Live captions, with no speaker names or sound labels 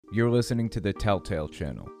You're listening to the Telltale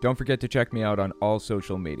Channel. Don't forget to check me out on all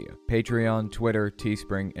social media: Patreon, Twitter,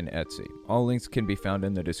 Teespring, and Etsy. All links can be found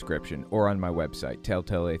in the description or on my website,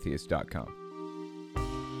 telltaleatheist.com.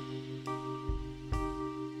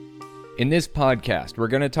 In this podcast, we're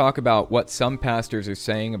going to talk about what some pastors are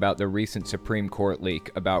saying about the recent Supreme Court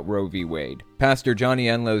leak about Roe v. Wade, Pastor Johnny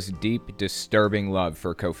Enlow's deep, disturbing love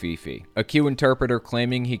for Covfefe, a Q interpreter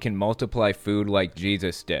claiming he can multiply food like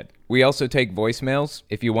Jesus did. We also take voicemails.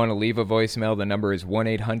 If you want to leave a voicemail, the number is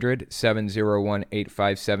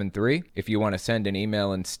 1-800-701-8573. If you want to send an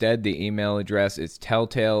email instead, the email address is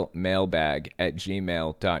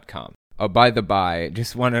telltalemailbag@gmail.com. Oh, by the by,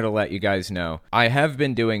 just wanted to let you guys know, I have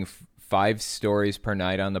been doing 5 stories per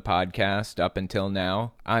night on the podcast up until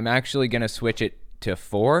now. I'm actually going to switch it to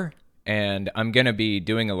 4, and I'm going to be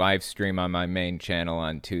doing a live stream on my main channel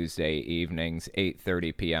on Tuesday evenings,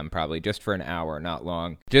 8:30 p.m. probably, just for an hour, not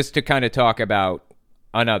long, just to kind of talk about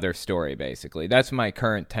another story, basically. That's my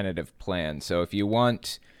current tentative plan. So if you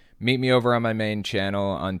want, meet me over on my main channel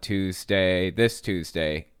on this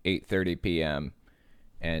Tuesday, 8:30 p.m.,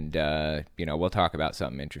 and, we'll talk about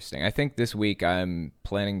something interesting. I think this week I'm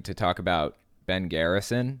planning to talk about Ben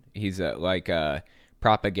Garrison. He's a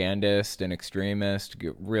propagandist and extremist.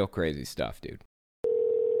 Real crazy stuff, dude.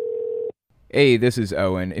 Hey, this is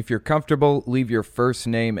Owen. If you're comfortable, leave your first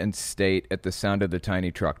name and state at the sound of the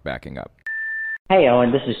tiny truck backing up. Hey,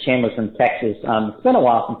 Owen. This is Chandler from Texas. It's been a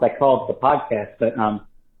while since I called the podcast, but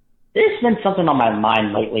there's been something on my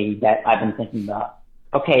mind lately that I've been thinking about.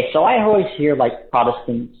 Okay, so I always hear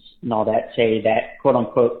Protestants and all that say that, quote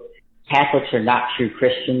unquote, Catholics are not true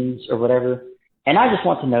Christians or whatever. And I just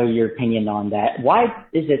want to know your opinion on that. Why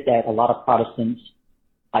is it that a lot of Protestants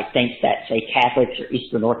think that, say, Catholics or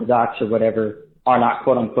Eastern Orthodox or whatever are not,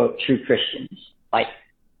 quote unquote, true Christians? I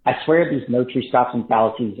swear these no true stopping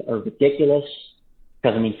fallacies are ridiculous.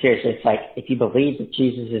 Because, seriously, it's if you believe that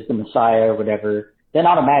Jesus is the Messiah or whatever, then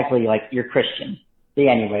automatically, you're Christian. But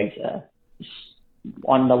anyways,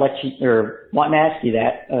 wanting to ask you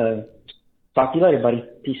that. Talk to you later, buddy.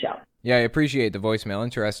 Peace out. Yeah, I appreciate the voicemail.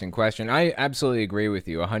 Interesting question. I absolutely agree with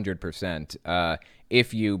you 100%.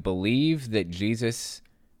 If you believe that Jesus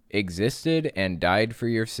existed and died for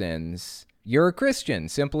your sins, you're a Christian.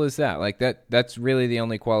 Simple as that. That's really the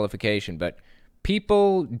only qualification. But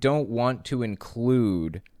people don't want to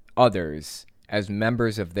include others as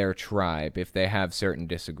members of their tribe if they have certain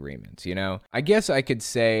disagreements, I guess I could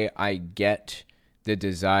say I get the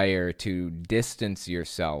desire to distance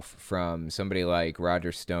yourself from somebody like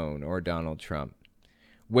Roger Stone or Donald Trump,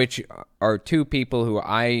 which are two people who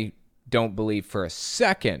I don't believe for a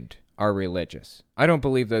second are religious. I don't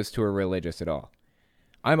believe those two are religious at all.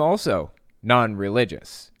 I'm also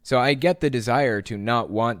non-religious. So I get the desire to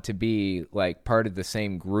not want to be part of the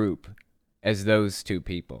same group as those two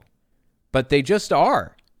people. But they just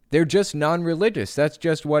are. They're just non-religious. That's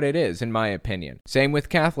just what it is, in my opinion. Same with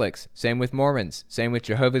Catholics. Same with Mormons. Same with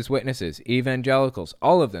Jehovah's Witnesses, evangelicals,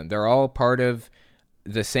 all of them. They're all part of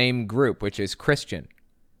the same group, which is Christian.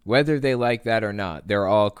 Whether they like that or not, they're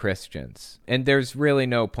all Christians. And there's really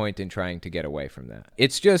no point in trying to get away from that.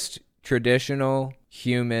 It's just traditional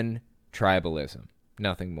human tribalism.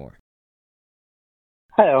 Nothing more.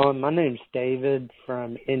 Hi, Owen. My name's David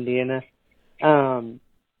from Indiana.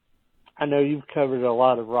 I know you've covered a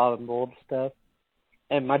lot of Robin Bullock stuff,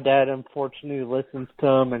 and my dad unfortunately listens to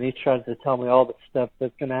him, and he tries to tell me all the stuff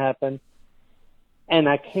that's going to happen. And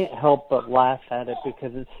I can't help but laugh at it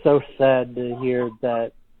because it's so sad to hear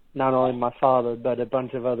that not only my father, but a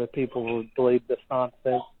bunch of other people will believe this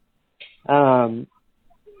nonsense.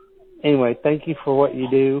 Anyway, thank you for what you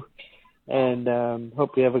do, and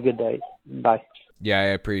hope you have a good day. Bye. Yeah, I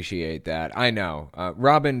appreciate that. I know.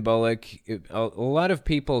 Robin Bullock, a lot of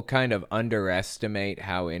people kind of underestimate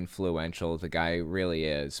how influential the guy really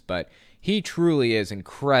is, but he truly is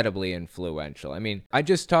incredibly influential. I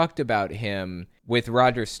just talked about him with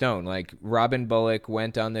Roger Stone. Robin Bullock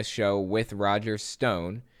went on this show with Roger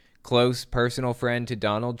Stone, close personal friend to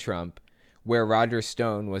Donald Trump, where Roger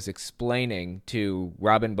Stone was explaining to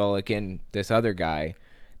Robin Bullock and this other guy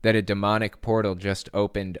that a demonic portal just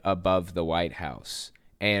opened above the White House.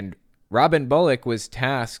 And Robin Bullock was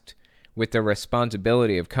tasked with the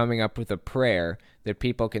responsibility of coming up with a prayer that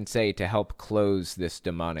people can say to help close this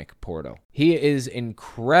demonic portal. He is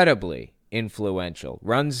incredibly influential,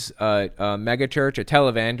 runs a megachurch, a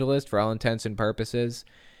televangelist for all intents and purposes,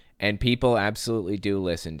 and people absolutely do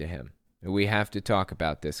listen to him. We have to talk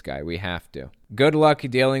about this guy. We have to. Good luck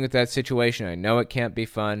dealing with that situation. I know it can't be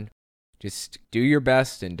fun. Just do your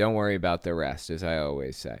best and don't worry about the rest, as I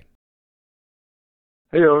always say.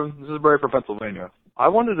 Hey, Owen. This is Barry from Pennsylvania. I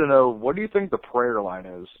wanted to know, what do you think the prayer line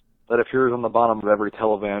is that appears on the bottom of every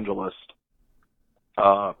televangelist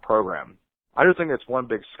program? I just think it's one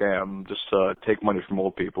big scam just to take money from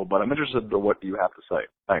old people, but I'm interested in what you have to say.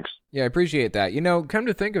 Thanks. Yeah, I appreciate that. You know, come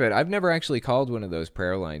to think of it, I've never actually called one of those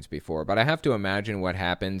prayer lines before, but I have to imagine what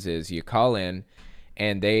happens is you call in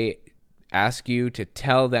and they ask you to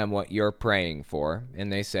tell them what you're praying for,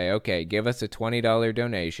 and they say, okay, give us a $20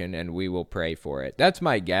 donation and we will pray for it. That's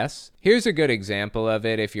my guess. Here's a good example of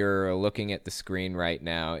it if you're looking at the screen right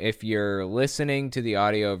now. If you're listening to the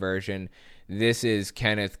audio version, this is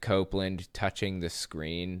Kenneth Copeland touching the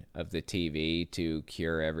screen of the TV to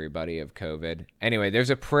cure everybody of COVID. Anyway, there's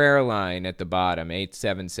a prayer line at the bottom,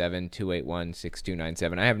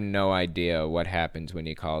 877-281-6297. I have no idea what happens when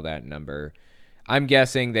you call that number. I'm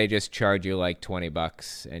guessing they just charge you like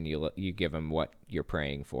 $20 and you give them what you're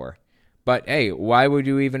praying for. But hey, why would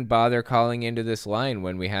you even bother calling into this line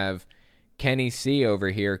when we have Kenny C over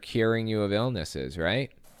here curing you of illnesses,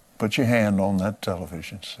 right? Put your hand on that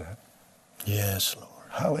television set. Yes, Lord.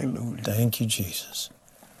 Hallelujah. Thank you, Jesus.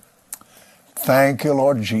 Thank you,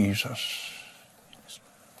 Lord Jesus.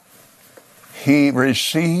 He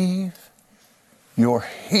receive your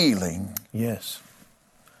healing. Yes.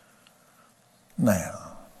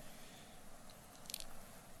 Now.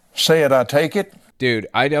 Say it, I take it. Dude,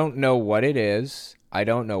 I don't know what it is.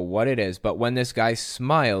 But when this guy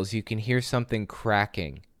smiles, you can hear something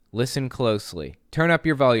cracking. Listen closely. Turn up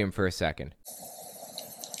your volume for a second.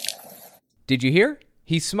 Did you hear?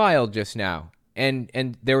 He smiled just now,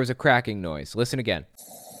 and there was a cracking noise. Listen again.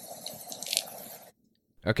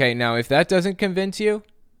 Okay, now if that doesn't convince you,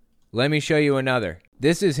 let me show you another.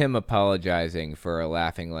 This is him apologizing for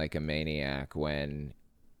laughing like a maniac when,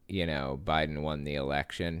 Biden won the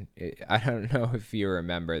election. I don't know if you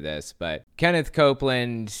remember this, but Kenneth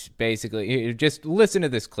Copeland basically, just listen to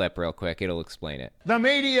this clip real quick. It'll explain it. The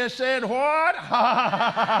media said what?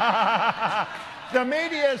 The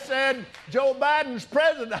media said Joe Biden's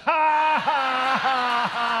president.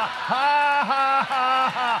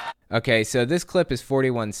 Okay, so this clip is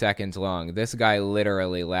 41 seconds long. This guy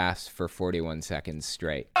literally laughs for 41 seconds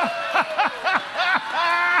straight.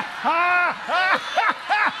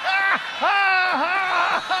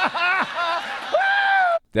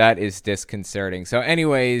 That is disconcerting. So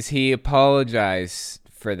anyways, he apologized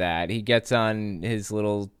for that. He gets on his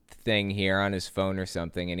little thing here on his phone or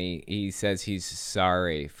something, and he says he's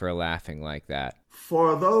sorry for laughing like that.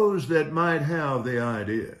 For those that might have the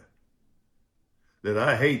idea that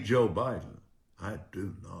I hate Joe Biden, I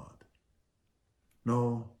do not.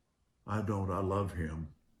 No, I don't. I love him.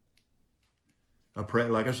 I pray,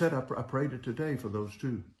 like I said, I prayed it today for those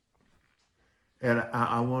two. And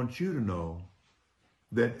I want you to know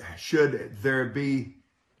that should it be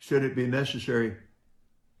necessary,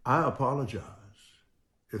 I apologize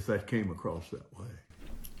if that came across that way.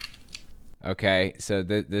 Okay, so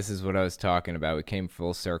this is what I was talking about. We came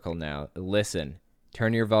full circle now. Listen,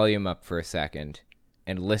 turn your volume up for a second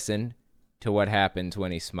and listen to what happens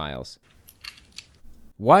when he smiles.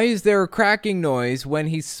 Why is there a cracking noise when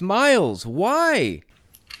he smiles? Why?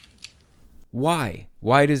 Why?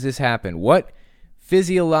 Why does this happen? What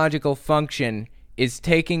physiological function is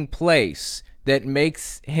taking place that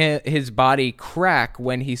makes his body crack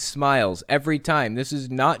when he smiles every time? This is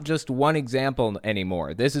not just one example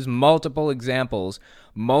anymore. This is multiple examples,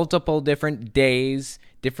 multiple different days,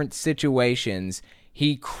 different situations.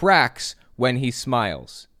 He cracks when he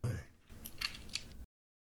smiles.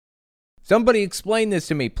 Somebody explain this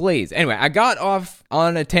to me, please. Anyway, I got off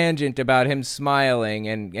on a tangent about him smiling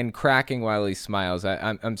and cracking while he smiles.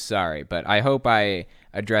 I'm sorry, but I hope I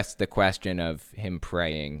addressed the question of him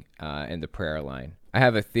praying in the prayer line. I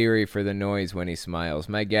have a theory for the noise when he smiles.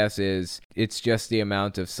 My guess is it's just the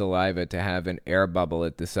amount of saliva to have an air bubble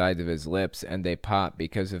at the sides of his lips, and they pop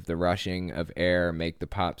because of the rushing of air make the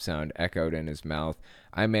pop sound echoed in his mouth.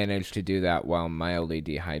 I managed to do that while mildly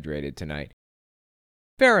dehydrated tonight.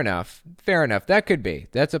 Fair enough. That could be.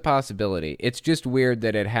 That's a possibility. It's just weird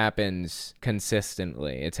that it happens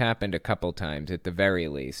consistently. It's happened a couple times at the very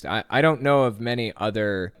least. I don't know of many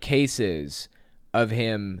other cases of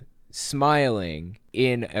him smiling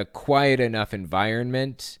in a quiet enough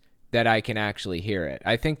environment that I can actually hear it.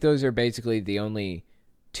 I think those are basically the only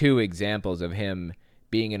two examples of him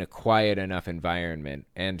being in a quiet enough environment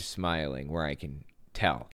and smiling where I can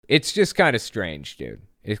tell. It's just kind of strange, dude.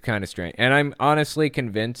 It's kind of strange. And I'm honestly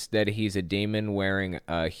convinced that he's a demon wearing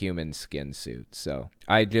a human skin suit. So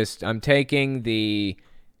I'm taking the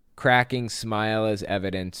cracking smile as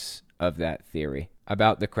evidence of that theory.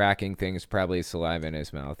 About the cracking things, probably saliva in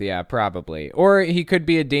his mouth. Yeah, probably. Or he could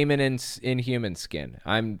be a demon in human skin.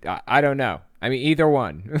 I don't know. I mean, either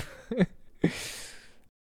one.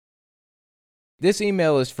 This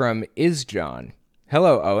email is from Isjohn.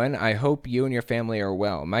 Hello, Owen. I hope you and your family are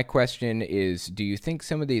well. My question is, do you think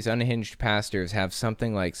some of these unhinged pastors have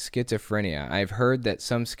something like schizophrenia? I've heard that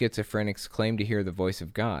some schizophrenics claim to hear the voice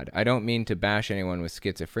of God. I don't mean to bash anyone with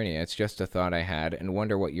schizophrenia. It's just a thought I had and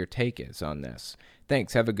wonder what your take is on this.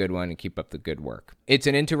 Thanks. Have a good one and keep up the good work. It's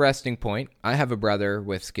an interesting point. I have a brother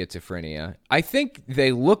with schizophrenia. I think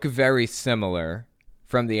they look very similar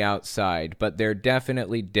from the outside, but they're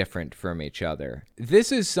definitely different from each other.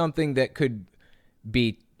 This is something that could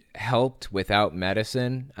be helped without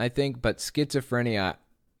medicine, I think, but schizophrenia,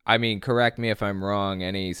 I mean, correct me if I'm wrong,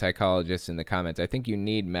 any psychologists in the comments, I think you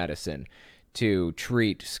need medicine to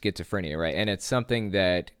treat schizophrenia, right? And it's something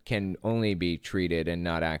that can only be treated and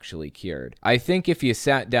not actually cured. I think if you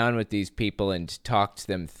sat down with these people and talked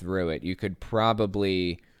them through it, you could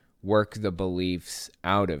probably work the beliefs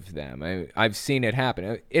out of them. I've seen it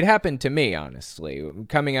happen. It happened to me, honestly.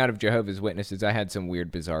 Coming out of Jehovah's Witnesses, I had some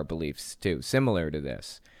weird, bizarre beliefs, too, similar to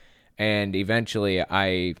this. And eventually,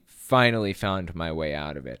 I finally found my way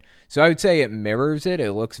out of it. So I would say it mirrors it.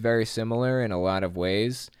 It looks very similar in a lot of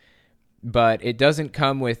ways. But it doesn't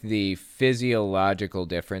come with the physiological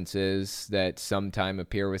differences that sometimes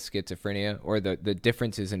appear with schizophrenia, or the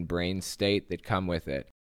differences in brain state that come with it.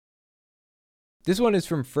 This one is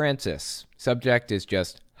from Francis. Subject is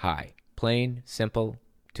just, hi. Plain, simple,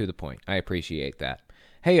 to the point. I appreciate that.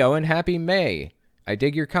 Hey, Owen, happy May. I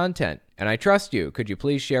dig your content, and I trust you. Could you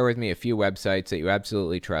please share with me a few websites that you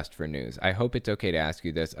absolutely trust for news? I hope it's okay to ask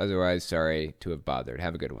you this. Otherwise, sorry to have bothered.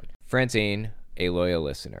 Have a good one. Francine, a loyal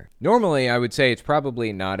listener. Normally, I would say it's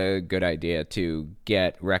probably not a good idea to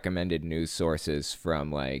get recommended news sources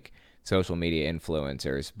from, like, social media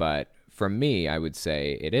influencers, but for me, I would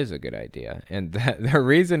say it is a good idea. And the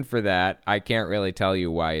reason for that, I can't really tell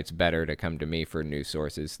you why it's better to come to me for news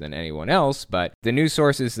sources than anyone else, but the news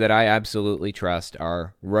sources that I absolutely trust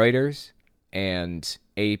are Reuters and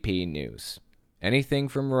AP News. Anything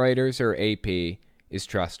from Reuters or AP is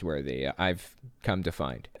trustworthy, I've come to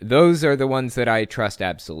find. Those are the ones that I trust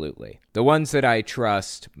absolutely. The ones that I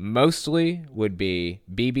trust mostly would be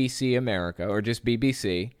BBC America, or just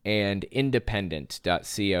BBC, and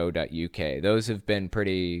independent.co.uk. Those have been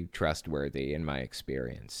pretty trustworthy in my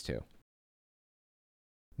experience, too.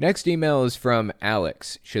 Next email is from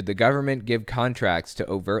Alex. Should the government give contracts to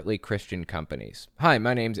overtly Christian companies? Hi,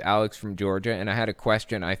 my name's Alex from Georgia, and I had a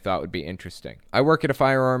question I thought would be interesting. I work at a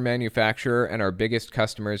firearm manufacturer, and our biggest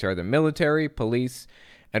customers are the military, police,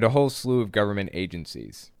 and a whole slew of government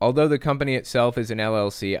agencies. Although the company itself is an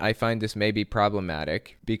LLC, I find this may be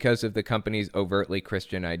problematic because of the company's overtly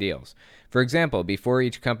Christian ideals. For example, before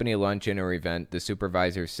each company luncheon or event, the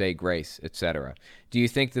supervisors say grace, etc. Do you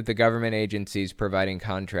think that the government agencies providing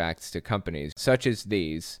contracts to companies such as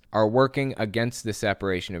these are working against the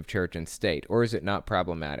separation of church and state, or is it not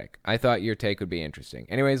problematic? I thought your take would be interesting.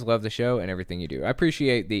 Anyways, love the show and everything you do. I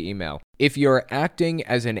appreciate the email. If you're acting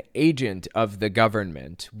as an agent of the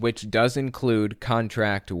government, which does include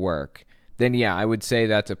contract work, then yeah, I would say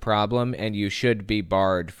that's a problem, and you should be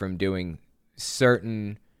barred from doing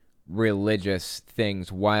certain religious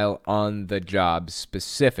things while on the job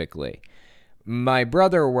specifically. My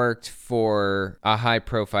brother worked for a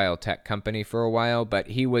high-profile tech company for a while, but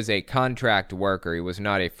he was a contract worker. He was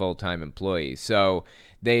not a full-time employee. So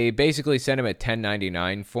they basically sent him a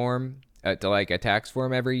 1099 form, to like a tax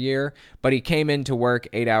form every year, but he came in to work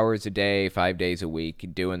 8 hours a day, 5 days a week,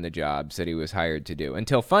 doing the jobs that he was hired to do,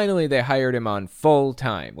 until finally they hired him on full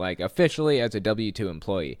time, like officially as a W-2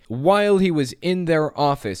 employee. While he was in their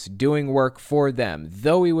office doing work for them,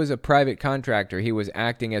 though he was a private contractor, he was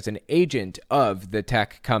acting as an agent of the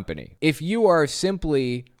tech company. If you are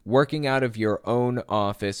simply working out of your own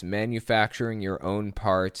office, manufacturing your own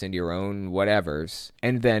parts and your own whatevers,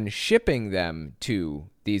 and then shipping them to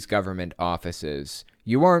these government offices,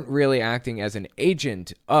 you aren't really acting as an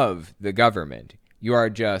agent of the government. You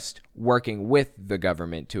are just working with the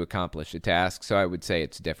government to accomplish a task, so I would say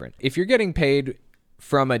it's different. If you're getting paid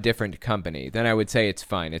from a different company, then I would say it's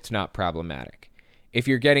fine. It's not problematic. If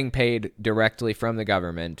you're getting paid directly from the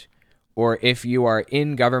government, or if you are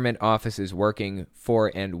in government offices working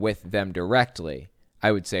for and with them directly,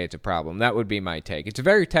 I would say it's a problem. That would be my take. It's a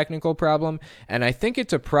very technical problem, and I think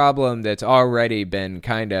it's a problem that's already been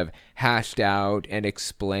kind of hashed out and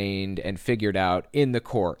explained and figured out in the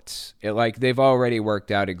courts. They've already worked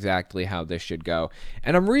out exactly how this should go.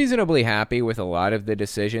 And I'm reasonably happy with a lot of the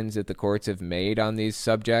decisions that the courts have made on these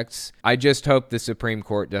subjects. I just hope the Supreme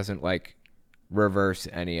Court doesn't, reverse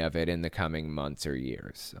any of it in the coming months or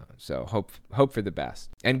years. So hope for the best.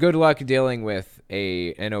 And good luck dealing with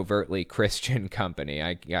an overtly Christian company.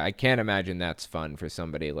 I can't imagine that's fun for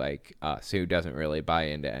somebody like us who doesn't really buy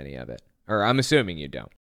into any of it. Or I'm assuming you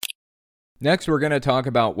don't. Next, we're going to talk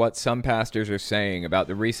about what some pastors are saying about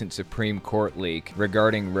the recent Supreme Court leak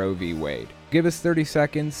regarding Roe v. Wade. Give us 30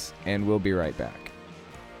 seconds, and we'll be right back.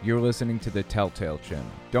 You're listening to the Telltale Channel.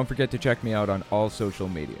 Don't forget to check me out on all social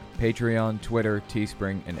media: Patreon, Twitter,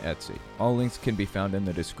 Teespring, and Etsy. All links can be found in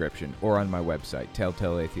the description or on my website,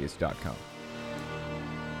 telltaleatheist.com.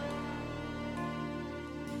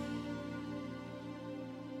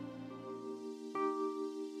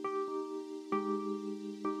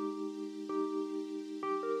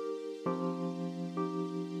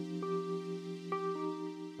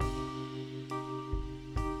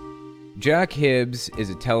 Jack Hibbs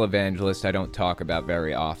is a televangelist I don't talk about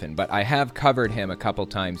very often, but I have covered him a couple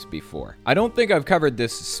times before. I don't think I've covered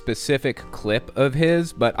this specific clip of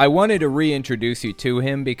his, but I wanted to reintroduce you to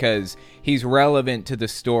him because he's relevant to the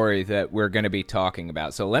story that we're going to be talking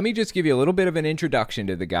about. So let me just give you a little bit of an introduction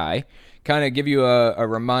to the guy, kind of give you a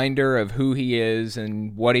reminder of who he is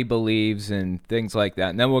and what he believes and things like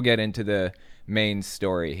that, and then we'll get into the main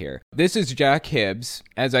story here. This is Jack Hibbs.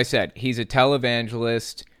 As I said, he's a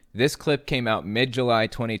televangelist. This clip came out mid-July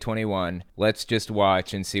 2021. Let's just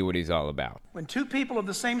watch and see what he's all about. When two people of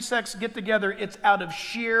the same sex get together, it's out of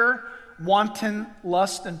sheer wanton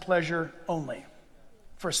lust and pleasure only,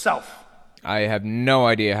 for self. I have no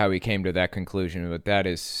idea how he came to that conclusion, but that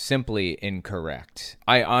is simply incorrect.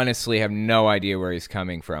 I honestly have no idea where he's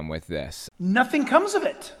coming from with this. Nothing comes of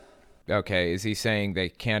it. Okay, is he saying they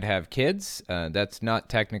can't have kids? That's not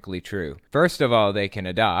technically true. First of all, they can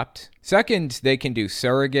adopt. Second, they can do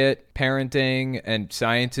surrogate parenting, and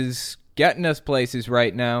science is getting us places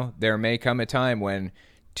right now. There may come a time when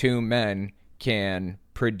two men can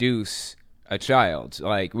produce a child.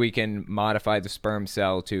 Like, we can modify the sperm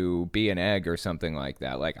cell to be an egg or something like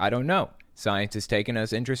that. Like, I don't know. Science is taking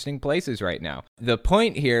us interesting places right now. The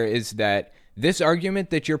point here is that this argument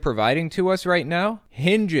that you're providing to us right now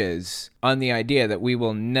hinges on the idea that we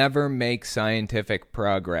will never make scientific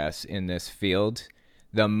progress in this field.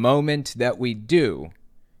 The moment that we do,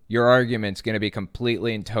 your argument's going to be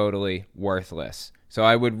completely and totally worthless. So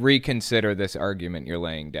I would reconsider this argument you're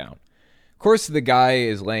laying down. Of course, the guy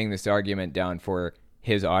is laying this argument down for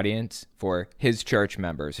his audience, for his church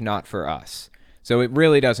members, not for us. So it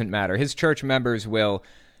really doesn't matter. His church members will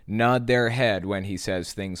nod their head when he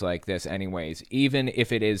says things like this anyways, even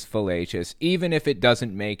if it is fallacious, even if it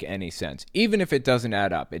doesn't make any sense, even if it doesn't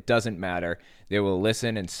add up. It doesn't matter. They will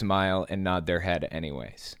listen and smile and nod their head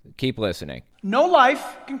anyways. Keep listening. No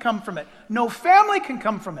life can come from it. No family can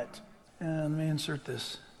come from it. And let me insert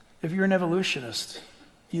this. If you're an evolutionist,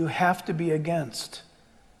 you have to be against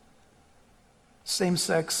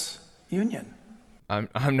same-sex union.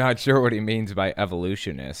 I'm not sure what he means by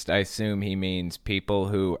evolutionist. I assume he means people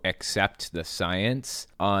who accept the science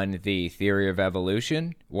on the theory of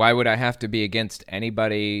evolution. Why would I have to be against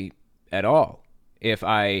anybody at all if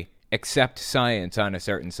I accept science on a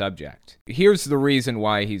certain subject? Here's the reason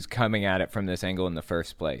why he's coming at it from this angle in the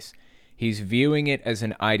first place. He's viewing it as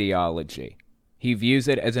an ideology. He views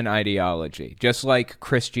it as an ideology, just like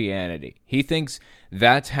Christianity. He thinks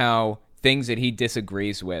that's how things that he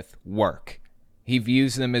disagrees with work. He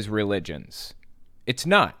views them as religions. It's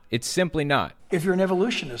not. It's simply not. If you're an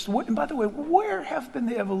evolutionist, and by the way, where have been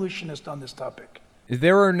the evolutionists on this topic?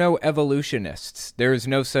 There are no evolutionists. There is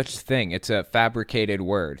no such thing. It's a fabricated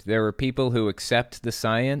word. There are people who accept the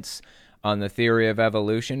science on the theory of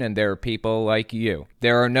evolution, and there are people like you.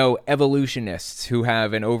 There are no evolutionists who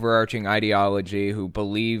have an overarching ideology, who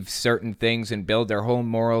believe certain things and build their whole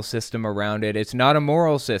moral system around it. It's not a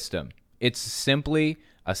moral system. It's simply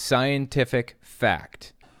a scientific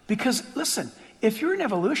fact. Because, listen, if you're an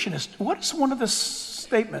evolutionist, what is one of the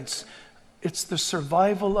statements? It's the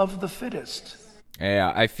survival of the fittest.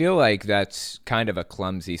 Yeah, I feel like that's kind of a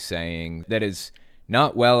clumsy saying that is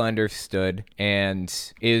not well understood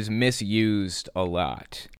and is misused a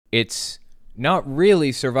lot. It's not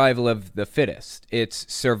really survival of the fittest.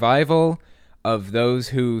 It's survival of those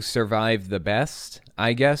who survive the best,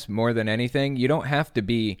 I guess, more than anything. You don't have to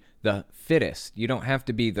be the fittest. You don't have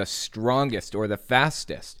to be the strongest or the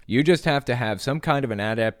fastest. You just have to have some kind of an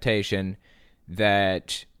adaptation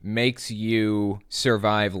that makes you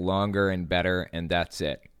survive longer and better, and that's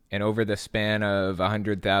it. And over the span of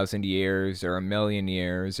 100,000 years or 1,000,000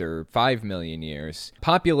 years or 5 million years,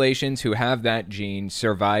 populations who have that gene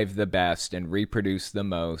survive the best and reproduce the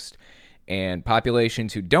most, and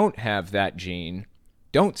populations who don't have that gene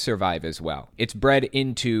don't survive as well. It's bred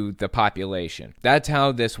into the population. That's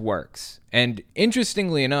how this works. And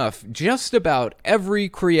interestingly enough, just about every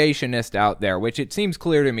creationist out there, which it seems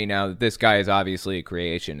clear to me now that this guy is obviously a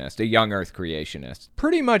creationist, a young earth creationist,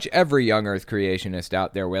 pretty much every young earth creationist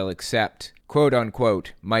out there will accept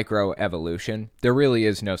quote-unquote microevolution. There really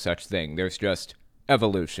is no such thing. There's just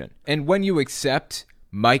evolution. And when you accept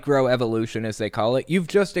microevolution, as they call it, you've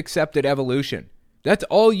just accepted evolution. That's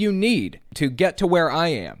all you need to get to where I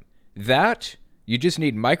am. You just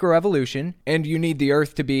need microevolution, and you need the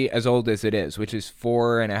Earth to be as old as it is, which is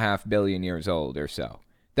 4.5 billion years old or so.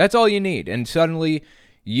 That's all you need, and suddenly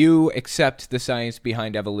you accept the science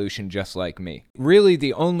behind evolution just like me. Really,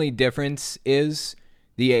 the only difference is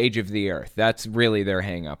the age of the Earth. That's really their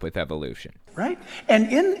hang-up with evolution. Right?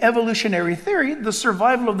 And in evolutionary theory, the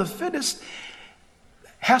survival of the fittest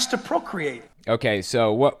has to procreate. Okay,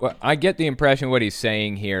 so what I get the impression what he's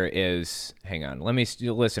saying here is, hang on, let me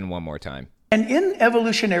listen one more time. And in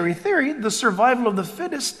evolutionary theory, the survival of the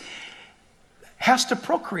fittest has to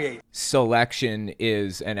procreate. Selection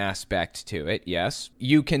is an aspect to it, yes.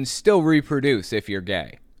 You can still reproduce if you're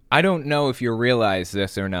gay. I don't know if you realize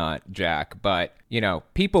this or not, Jack, but,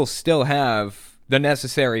 people still have the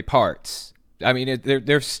necessary parts. I mean,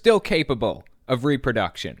 they're still capable of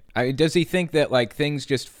reproduction. Does he think that, things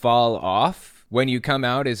just fall off when you come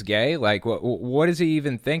out as gay? What is he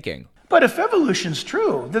even thinking? But if evolution's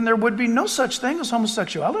true, then there would be no such thing as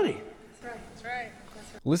homosexuality. That's right.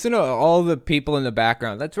 Listen to all the people in the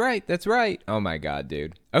background. That's right. Oh my God,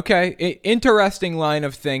 dude. Okay, interesting line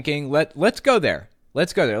of thinking. Let's go there.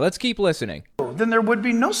 Let's keep listening. Then there would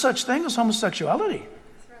be no such thing as homosexuality.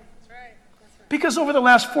 That's right. Because over the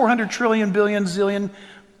last 400 trillion, billion, zillion,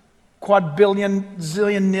 quadbillion,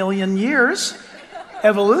 zillion, nillion years,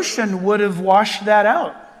 evolution would have washed that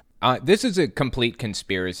out. This is a complete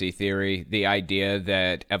conspiracy theory, the idea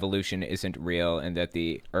that evolution isn't real and that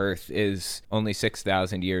the Earth is only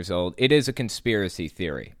 6,000 years old. It is a conspiracy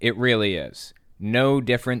theory. It really is. No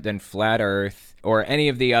different than Flat Earth or any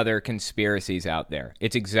of the other conspiracies out there.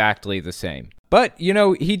 It's exactly the same. But,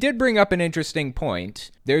 he did bring up an interesting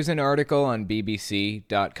point. There's an article on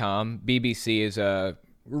BBC.com. BBC is a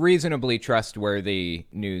reasonably trustworthy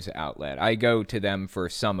news outlet. I go to them for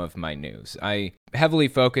some of my news. I heavily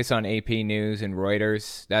focus on AP News and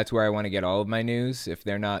Reuters. That's where I want to get all of my news. If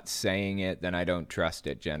they're not saying it, then I don't trust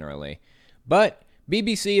it generally. But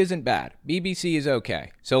BBC isn't bad. BBC is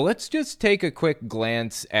okay. So let's just take a quick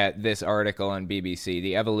glance at this article on BBC,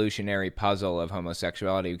 The Evolutionary Puzzle of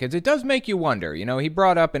Homosexuality, because it does make you wonder. He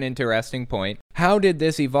brought up an interesting point. How did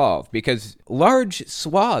this evolve? Because large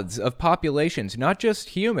swaths of populations, not just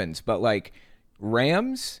humans, but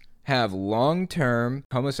rams have long-term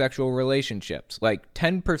homosexual relationships,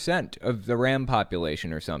 10% of the ram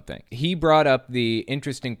population or something. He brought up the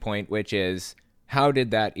interesting point, which is, how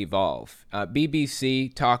did that evolve?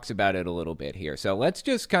 BBC talks about it a little bit here. So let's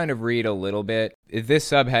just kind of read a little bit. This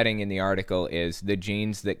subheading in the article is the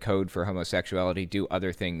genes that code for homosexuality do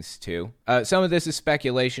other things too. Some of this is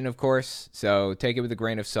speculation, of course, so take it with a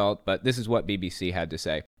grain of salt, but this is what BBC had to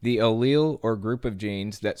say. The allele or group of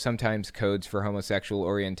genes that sometimes codes for homosexual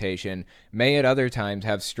orientation may at other times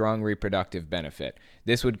have strong reproductive benefit.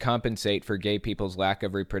 This would compensate for gay people's lack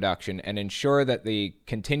of reproduction and ensure that the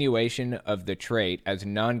continuation of the trait as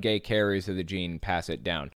non-gay carriers of the gene pass it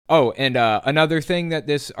down. Oh, and another thing that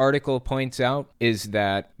this article points out is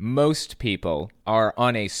that most people are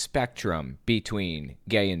on a spectrum between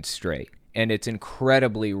gay and straight, and it's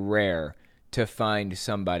incredibly rare to find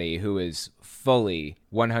somebody who is fully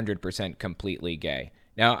 100% completely gay.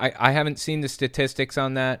 Now, I haven't seen the statistics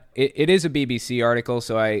on that. It is a BBC article,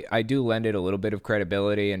 so I do lend it a little bit of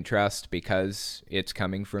credibility and trust because it's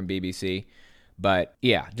coming from BBC. But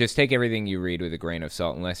yeah, just take everything you read with a grain of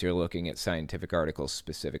salt unless you're looking at scientific articles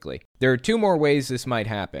specifically. There are two more ways this might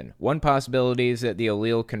happen. One possibility is that the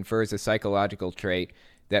allele confers a psychological trait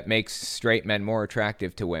that makes straight men more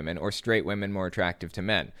attractive to women or straight women more attractive to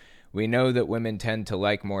men. We know that women tend to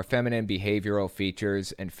like more feminine behavioral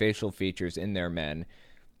features and facial features in their men,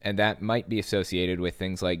 and that might be associated with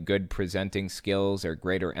things like good presenting skills or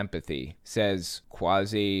greater empathy, says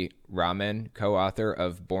Kwasi Raman, co-author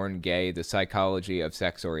of Born Gay, The Psychology of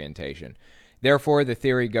Sex Orientation. Therefore, the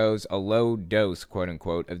theory goes a low dose,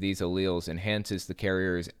 quote-unquote, of these alleles enhances the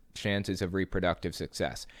carrier's chances of reproductive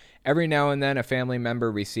success. Every now and then, a family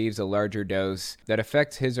member receives a larger dose that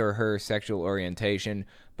affects his or her sexual orientation,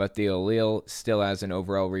 but the allele still has an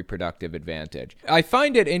overall reproductive advantage. I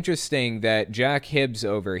find it interesting that Jack Hibbs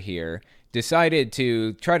over here decided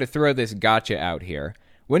to try to throw this gotcha out here,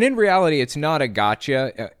 When in reality, it's not a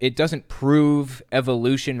gotcha. It doesn't prove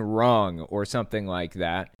evolution wrong or something like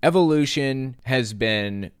that. Evolution has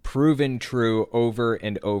been proven true over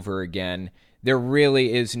and over again. There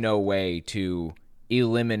really is no way to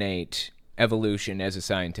eliminate evolution as a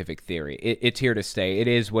scientific theory. It's here to stay. It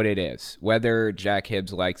is what it is, whether Jack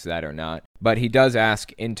Hibbs likes that or not. But he does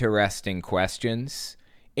ask interesting questions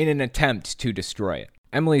in an attempt to destroy it.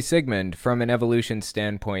 Emily Sigmund, from an evolution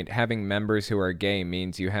standpoint, having members who are gay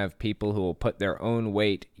means you have people who will put their own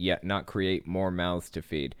weight yet not create more mouths to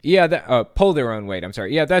feed. Yeah, pull their own weight, I'm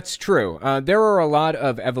sorry. Yeah, that's true. There are a lot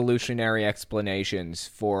of evolutionary explanations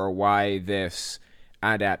for why this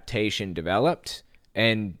adaptation developed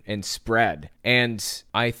and spread. And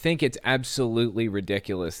I think it's absolutely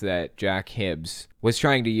ridiculous that Jack Hibbs was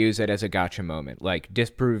trying to use it as a gotcha moment, like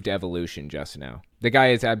disproved evolution just now. The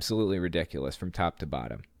guy is absolutely ridiculous from top to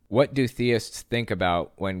bottom. What do theists think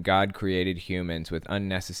about when God created humans with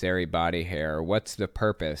unnecessary body hair? What's the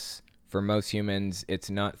purpose? For most humans,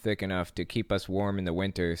 it's not thick enough to keep us warm in the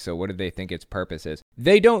winter, so what do they think its purpose is?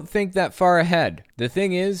 They don't think that far ahead. The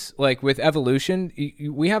thing is, like with evolution,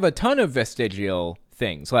 we have a ton of vestigial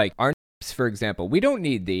things, like our nips, for example. We don't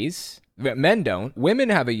need these. Men don't. Women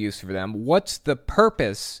have a use for them. What's the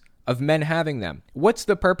purpose of men having them? What's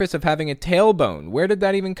the purpose of having a tailbone? Where did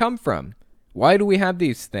that even come from? Why do we have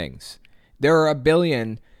these things? There are a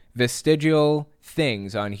billion vestigial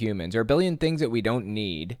things on humans. There are a billion things that we don't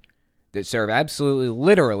need that serve absolutely,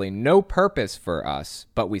 literally no purpose for us,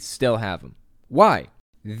 but we still have them. Why?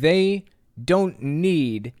 They don't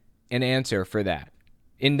need an answer for that.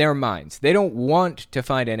 In their minds, they don't want to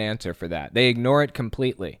find an answer for that. They ignore it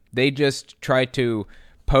completely. They just try to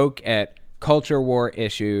poke at culture war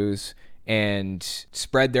issues and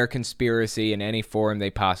spread their conspiracy in any form they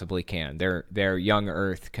possibly can. Their young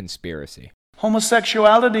earth conspiracy.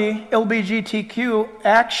 Homosexuality, LGBTQ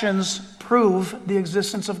actions prove the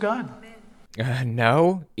existence of God.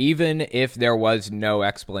 No, even if there was no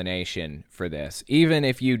explanation for this, even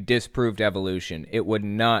if you disproved evolution, it would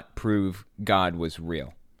not prove God was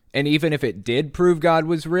real. And even if it did prove God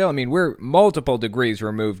was real, I mean, we're multiple degrees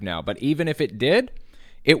removed now, but even if it did,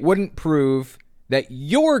 it wouldn't prove that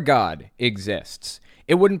your God exists.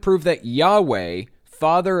 It wouldn't prove that Yahweh,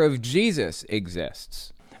 Father of Jesus,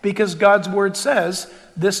 exists. Because God's word says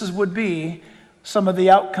this would be some of the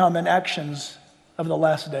outcome and actions of the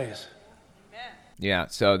last days. Yeah,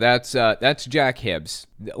 so that's Jack Hibbs.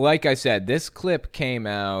 Like I said, this clip came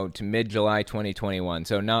out mid-July 2021,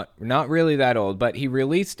 so not really that old, but he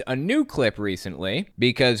released a new clip recently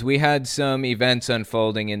because we had some events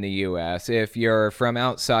unfolding in the U.S. If you're from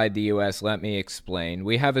outside the U.S., let me explain.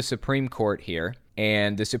 We have a Supreme Court here,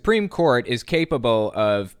 and the Supreme Court is capable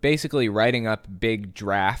of basically writing up big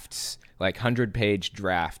drafts, like 100-page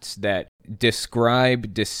drafts that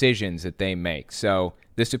describe decisions that they make. So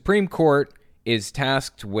the Supreme Court is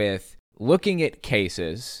tasked with looking at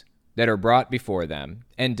cases that are brought before them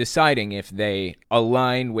and deciding if they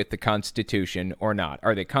align with the Constitution or not.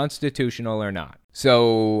 Are they constitutional or not?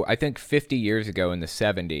 So I think 50 years ago in the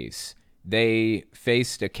 70s, they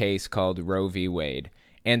faced a case called Roe v. Wade,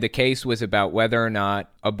 and the case was about whether or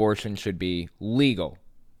not abortion should be legal,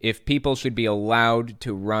 if people should be allowed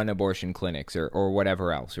to run abortion clinics or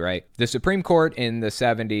whatever else, right? The Supreme Court in the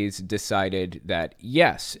 70s decided that,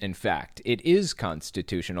 yes, in fact, it is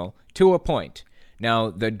constitutional to a point. Now,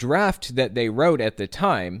 the draft that they wrote at the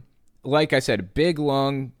time, like I said, a big,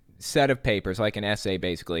 long set of papers, like an essay,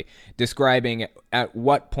 basically, describing at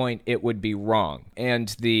what point it would be wrong.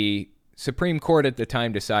 And the Supreme Court at the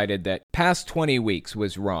time decided that past 20 weeks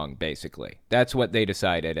was wrong, basically. That's what they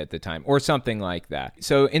decided at the time, or something like that.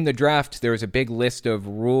 So in the draft, there was a big list of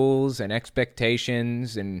rules and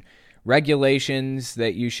expectations and regulations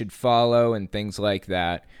that you should follow and things like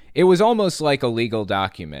that. It was almost like a legal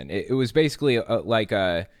document. It was basically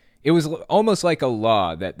it was almost like a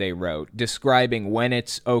law that they wrote describing when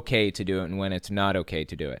it's okay to do it and when it's not okay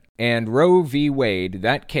to do it. And Roe v. Wade,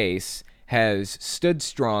 that case, has stood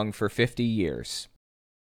strong for 50 years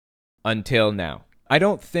until now. I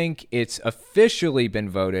don't think it's officially been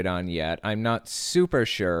voted on yet. I'm not super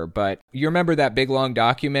sure, but you remember that big long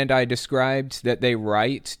document I described that they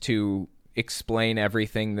write to explain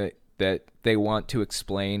everything that they want to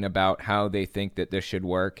explain about how they think that this should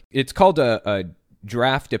work? It's called a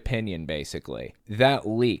draft opinion, basically. That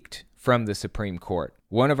leaked from the Supreme Court.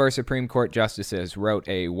 One of our Supreme Court justices wrote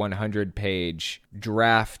a 100-page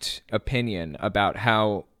draft opinion about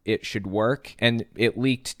how it should work, and it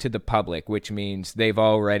leaked to the public, which means they've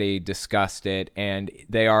already discussed it, and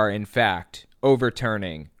they are, in fact,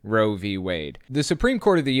 overturning Roe v. Wade. The Supreme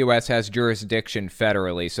Court of the U.S. has jurisdiction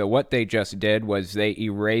federally, so what they just did was they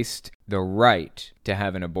erased the right to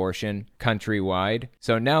have an abortion countrywide.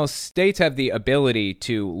 So now states have the ability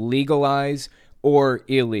to legalize or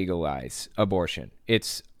illegalize abortion.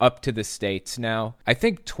 It's up to the states now. I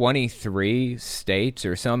think 23 states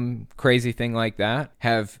or some crazy thing like that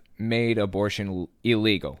have made abortion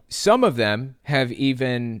illegal. Some of them have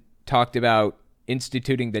even talked about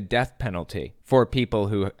instituting the death penalty for people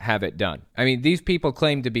who have it done. I mean, these people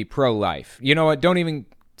claim to be pro-life. You know what? Don't even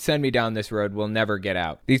send me down this road. We'll never get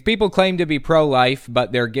out. These people claim to be pro-life,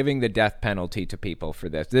 but they're giving the death penalty to people for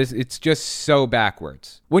this. It's just so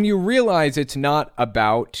backwards. When you realize it's not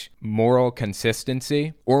about moral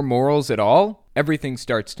consistency or morals at all, everything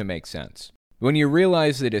starts to make sense. When you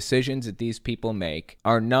realize the decisions that these people make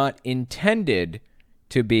are not intended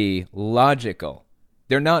to be logical,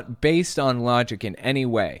 they're not based on logic in any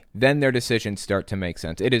way, then their decisions start to make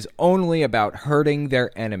sense. It is only about hurting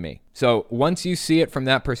their enemy. So once you see it from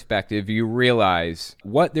that perspective, you realize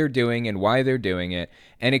what they're doing and why they're doing it,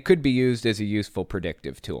 and it could be used as a useful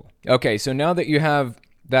predictive tool. Okay, so now that you have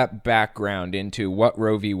that background into what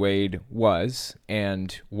Roe v. Wade was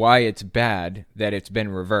and why it's bad that it's been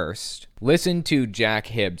reversed, listen to Jack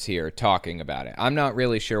Hibbs here talking about it. I'm not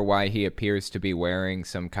really sure why he appears to be wearing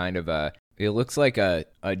some kind of it looks like a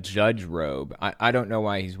judge robe. I don't know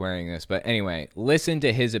why he's wearing this, but anyway, listen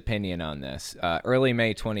to his opinion on this. Early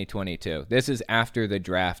May 2022. This is after the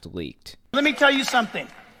draft leaked. Let me tell you something.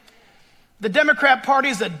 The Democrat Party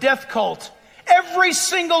is a death cult. Every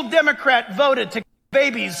single Democrat voted to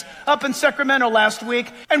babies up in Sacramento last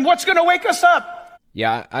week. And what's going to wake us up?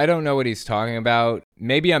 Yeah, I don't know what he's talking about.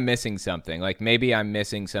 Maybe I'm missing something. Like maybe I'm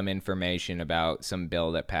missing some information about some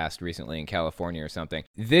bill that passed recently in California or something.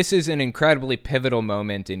 This is an incredibly pivotal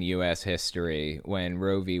moment in U.S. history when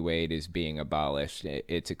Roe v. Wade is being abolished.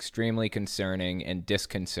 It's extremely concerning and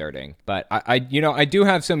disconcerting. But I do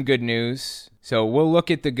have some good news. So we'll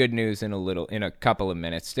look at the good news in a couple of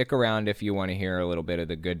minutes. Stick around if you want to hear a little bit of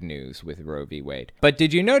the good news with Roe v. Wade. But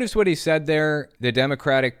did you notice what he said there? The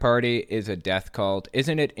Democratic Party is a death cult.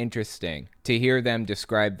 Isn't it interesting to hear them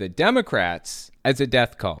describe the Democrats as a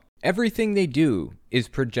death cult? Everything they do is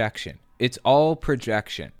projection. It's all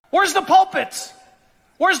projection. Where's the pulpits?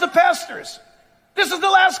 Where's the pastors? This is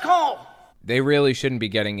the last call. They really shouldn't be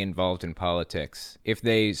getting involved in politics. If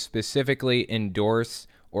they specifically endorse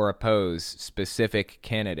or oppose specific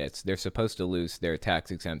candidates, they're supposed to lose their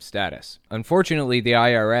tax-exempt status. Unfortunately, the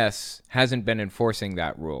IRS hasn't been enforcing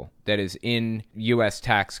that rule that is in U.S.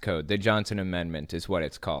 tax code. The Johnson Amendment is what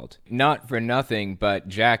it's called. Not for nothing, but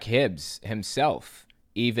Jack Hibbs himself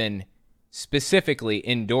even specifically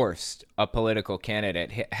endorsed a political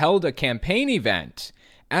candidate, held a campaign event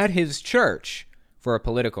at his church for a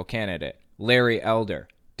political candidate, Larry Elder,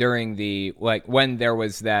 during when there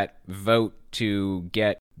was that vote to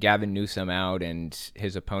get Gavin Newsom out and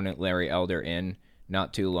his opponent Larry Elder in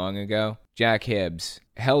not too long ago. Jack Hibbs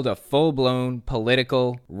held a full-blown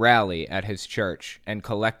political rally at his church and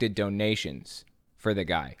collected donations for the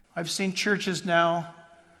guy. I've seen churches now,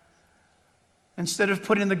 instead of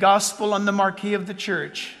putting the gospel on the marquee of the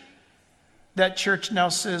church, that church now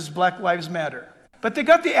says Black Lives Matter. But they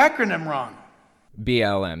got the acronym wrong.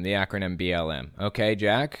 BLM, the acronym BLM. Okay,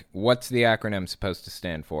 Jack, what's the acronym supposed to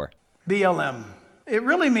stand for? BLM. It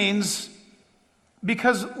really means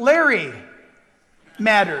because Larry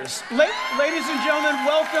matters. Ladies and gentlemen,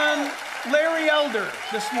 welcome Larry Elder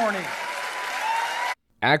this morning.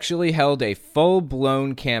 Actually held a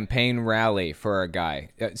full-blown campaign rally for a guy.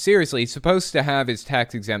 Seriously, he's supposed to have his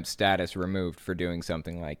tax-exempt status removed for doing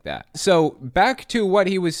something like that. So, back to what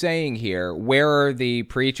he was saying here. Where are the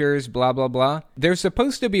preachers, blah, blah, blah? There's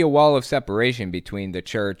supposed to be a wall of separation between the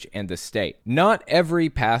church and the state. Not every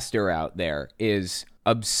pastor out there is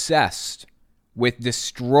obsessed with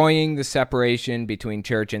destroying the separation between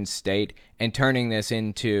church and state and turning this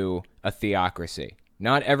into a theocracy.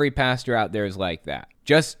 Not every pastor out there is like that.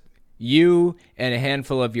 Just you and a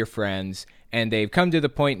handful of your friends, and they've come to the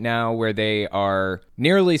point now where they are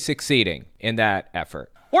nearly succeeding in that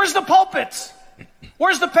effort. Where's the pulpits?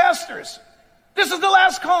 Where's the pastors? This is the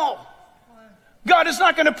last call. God is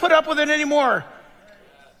not going to put up with it anymore.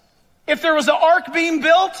 If there was an ark being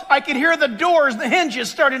built, I could hear the doors, the hinges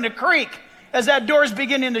starting to creak as that door's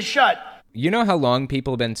beginning to shut. You know how long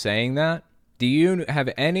people have been saying that? Do you have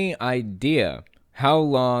any idea how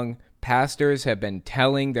long pastors have been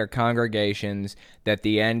telling their congregations that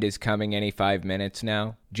the end is coming any 5 minutes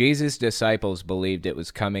now? Jesus' disciples believed it was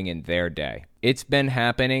coming in their day. It's been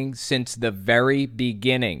happening since the very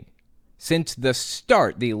beginning, since the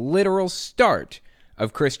start, the literal start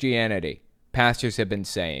of Christianity. pastors have been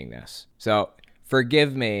saying this. So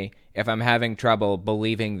forgive me if I'm having trouble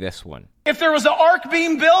believing this one. If there was an ark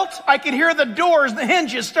being built, I could hear the doors, the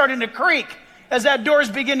hinges starting to creak as that door's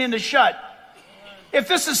beginning to shut. If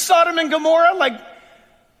this is Sodom and Gomorrah, like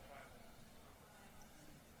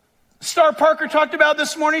Star Parker talked about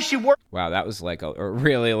this morning, she worked. Wow, that was like a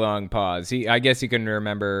really long pause. I guess you couldn't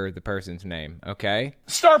remember the person's name, okay?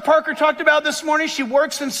 Star Parker talked about this morning, she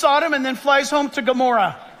works in Sodom and then flies home to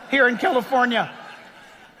Gomorrah here in California.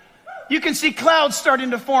 You can see clouds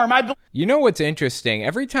starting to form. You know what's interesting?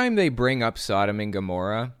 Every time they bring up Sodom and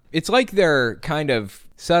Gomorrah, it's like they're kind of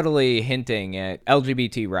subtly hinting at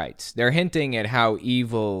LGBT rights. They're hinting at how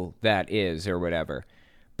evil that is or whatever.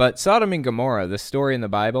 But Sodom and Gomorrah, the story in the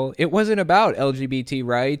Bible, it wasn't about LGBT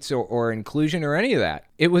rights or inclusion or any of that.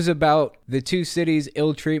 It was about the two cities'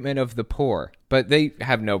 ill treatment of the poor. But they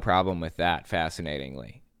have no problem with that,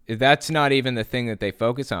 fascinatingly. That's not even the thing that they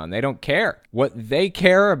focus on. They don't care. What they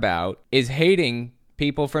care about is hating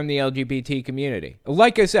people from the LGBT community.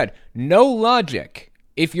 Like I said, no logic.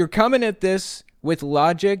 If you're coming at this with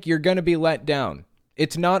logic, you're going to be let down.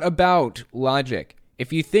 It's not about logic.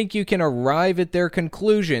 If you think you can arrive at their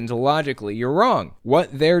conclusions logically, you're wrong. What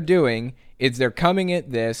they're doing is they're coming at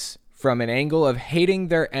this from an angle of hating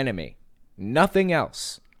their enemy. Nothing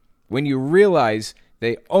else. When you realize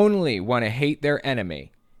they only want to hate their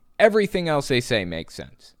enemy, everything else they say makes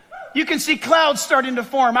sense. You can see clouds starting to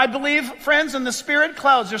form. I believe, friends, in the spirit,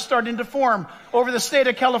 clouds are starting to form over the state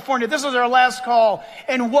of California. This is our last call.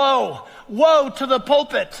 And woe to the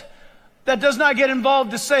pulpit that does not get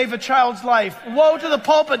involved to save a child's life. Woe to the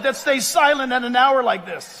pulpit that stays silent at an hour like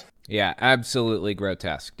this. Yeah, absolutely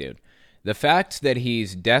grotesque, dude. The fact that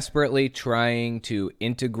he's desperately trying to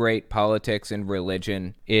integrate politics and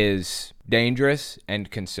religion is dangerous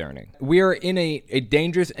and concerning. We are in a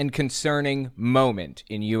dangerous and concerning moment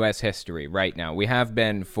in U.S. history right now. We have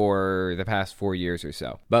been for the past 4 years or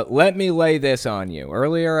so. But let me lay this on you.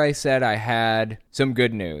 Earlier I said I had some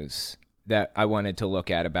good news that I wanted to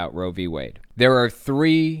look at about Roe v. Wade. There are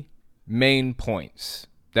 3 main points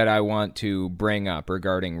that I want to bring up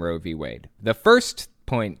regarding Roe v. Wade. The first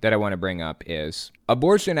point that I want to bring up is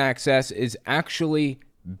abortion access is actually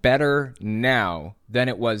better now than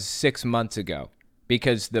it was 6 months ago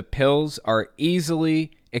because the pills are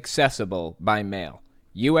easily accessible by mail.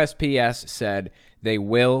 USPS said they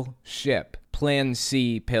will ship Plan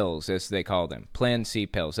C pills, as they call them. Plan C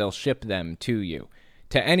pills. They'll ship them to you.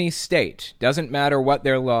 To any state. Doesn't matter what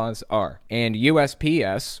their laws are. And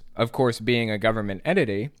USPS, of course being a government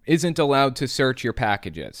entity, isn't allowed to search your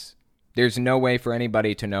packages. There's no way for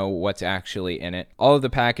anybody to know what's actually in it. All of the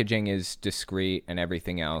packaging is discreet and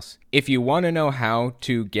everything else. If you want to know how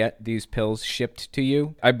to get these pills shipped to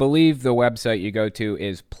you, I believe the website you go to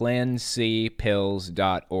is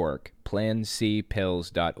plancpills.org.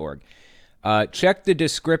 plancpills.org. Check the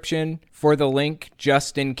description for the link,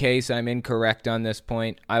 just in case I'm incorrect on this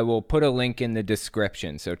point. I will put a link in the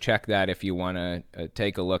description, so check that if you want to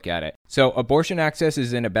take a look at it. So abortion access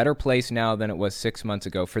is in a better place now than it was 6 months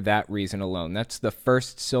ago for that reason alone. That's the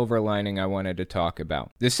first silver lining I wanted to talk about.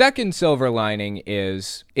 The second silver lining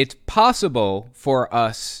is it's possible for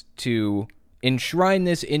us to enshrine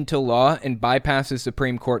this into law and bypass the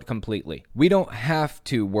Supreme Court completely. We don't have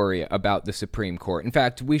to worry about the Supreme Court. In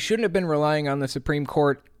fact, we shouldn't have been relying on the Supreme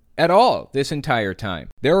Court at all this entire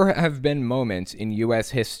time. There have been moments in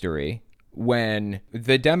U.S. history when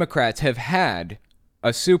the Democrats have had a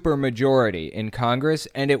supermajority in Congress,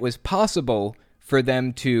 and it was possible for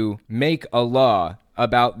them to make a law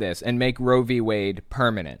about this and make Roe v. Wade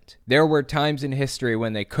permanent. There were times in history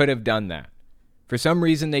when they could have done that. For some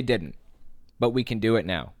reason, they didn't. But we can do it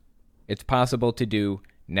now. It's possible to do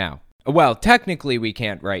now. Well, technically we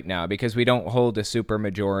can't right now because we don't hold a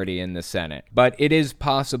supermajority in the Senate. But it is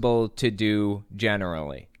possible to do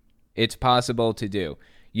generally. It's possible to do.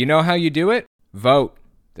 You know how you do it? Vote.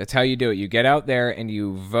 That's how you do it. You get out there and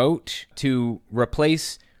you vote to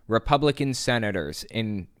replace Republican senators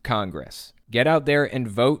in Congress. Get out there and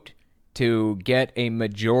vote to get a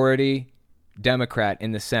majority Democrat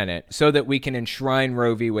in the Senate so that we can enshrine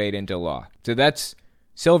Roe v. Wade into law. So that's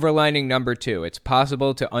silver lining number 2. It's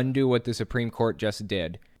possible to undo what the Supreme Court just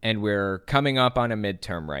did, and we're coming up on a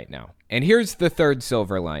midterm right now. And here's the third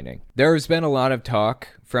silver lining. There's been a lot of talk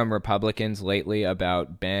from Republicans lately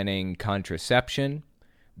about banning contraception,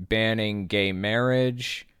 banning gay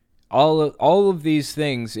marriage, all of these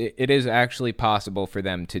things. It is actually possible for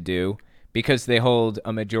them to do. Because they hold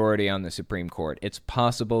a majority on the Supreme Court. It's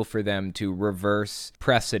possible for them to reverse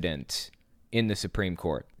precedent in the Supreme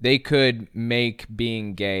Court. They could make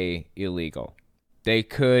being gay illegal. They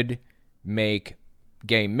could make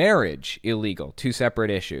gay marriage illegal, two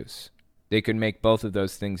separate issues. They could make both of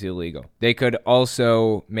those things illegal. They could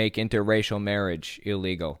also make interracial marriage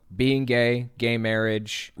illegal. Being gay, gay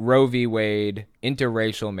marriage, Roe v. Wade,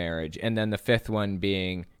 interracial marriage, and then the fifth one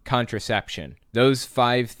being contraception. Those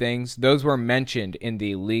 5 things, those were mentioned in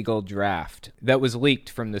the legal draft that was leaked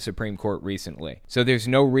from the Supreme Court recently. So there's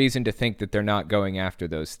no reason to think that they're not going after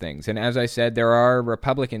those things. And as I said, there are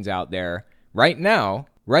Republicans out there right now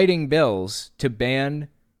writing bills to ban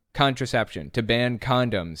contraception, to ban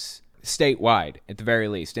condoms statewide, at the very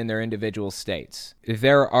least, in their individual states.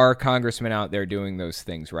 There are congressmen out there doing those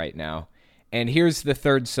things right now. And here's the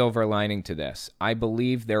third silver lining to this. I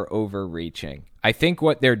believe they're overreaching. I think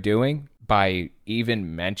what they're doing by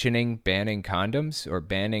even mentioning banning condoms or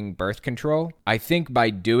banning birth control, I think by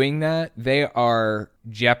doing that, they are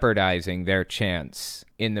jeopardizing their chance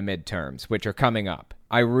in the midterms, which are coming up.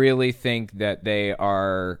 I really think that they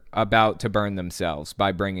are about to burn themselves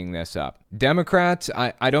by bringing this up. Democrats,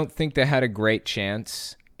 I don't think they had a great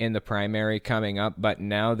chance in the primary coming up, but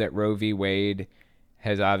now that Roe v. Wade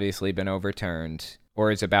has obviously been overturned,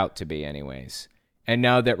 or is about to be anyways, and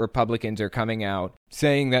now that Republicans are coming out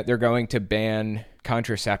saying that they're going to ban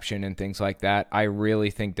contraception and things like that, I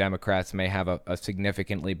really think Democrats may have a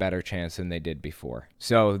significantly better chance than they did before.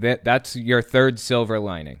 So that's your third silver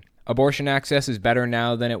lining. Abortion access is better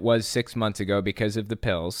now than it was 6 months ago because of the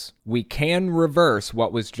pills. We can reverse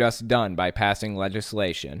what was just done by passing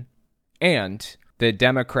legislation. And the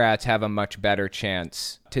Democrats have a much better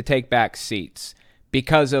chance to take back seats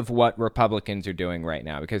because of what Republicans are doing right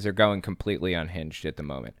now, because they're going completely unhinged at the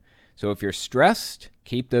moment. So if you're stressed,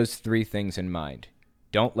 keep those 3 things in mind.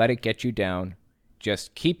 Don't let it get you down.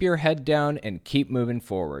 Just keep your head down and keep moving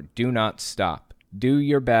forward. Do not stop. Do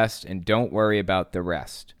your best and don't worry about the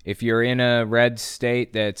rest. If you're in a red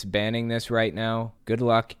state that's banning this right now, good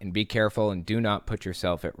luck and be careful and do not put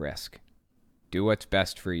yourself at risk. Do what's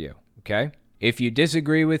best for you, okay? If you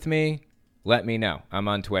disagree with me, let me know. I'm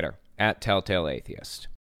on Twitter, @TelltaleAtheist.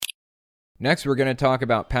 Next, we're going to talk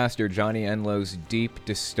about Pastor Johnny Enlow's deep,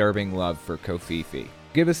 disturbing love for Kofifi.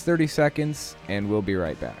 Give us 30 seconds and we'll be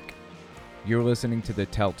right back. You're listening to the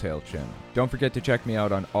Telltale Channel. Don't forget to check me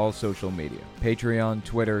out on all social media: Patreon,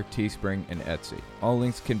 Twitter, Teespring, and Etsy. All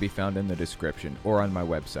links can be found in the description or on my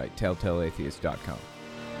website, telltaleatheist.com.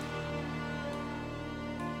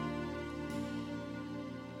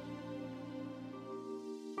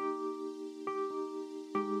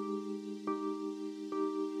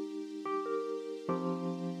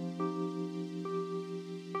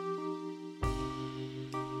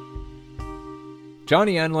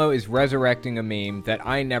 Johnny Enlow is resurrecting a meme that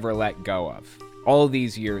I never let go of all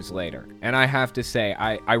these years later. And I have to say,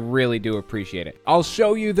 I really do appreciate it. I'll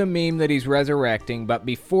show you the meme that he's resurrecting, but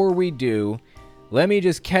before we do, let me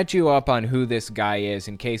just catch you up on who this guy is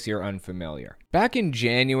in case you're unfamiliar. Back in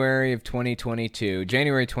January of 2022,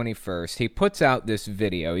 January 21st, he puts out this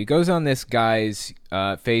video. He goes on this guy's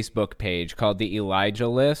Facebook page called the Elijah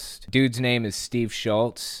List. Dude's name is Steve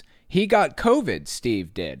Schultz. He got COVID,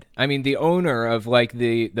 Steve did. I mean, the owner of, like,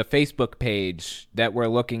 the Facebook page that we're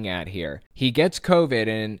looking at here. He gets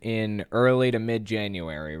COVID in early to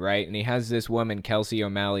mid-January, right? And he has this woman, Kelsey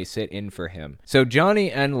O'Malley, sit in for him. So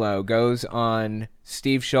Johnny Enlow goes on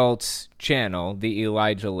Steve Schultz's channel, the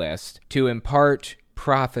Elijah List, to impart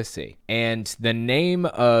prophecy. And the name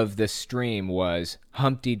of the stream was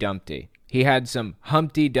Humpty Dumpty. He had some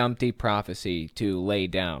Humpty Dumpty prophecy to lay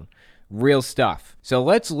down. Real stuff. So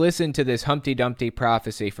let's listen to this Humpty Dumpty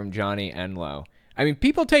prophecy from Johnny Enlow. I mean,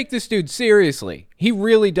 people take this dude seriously. He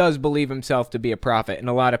really does believe himself to be a prophet, and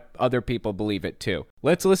a lot of other people believe it too.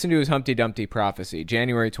 Let's listen to his Humpty Dumpty prophecy,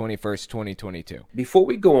 January 21st, 2022. Before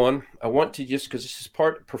we go on, I want to just, because this is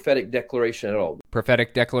part of prophetic declaration at all.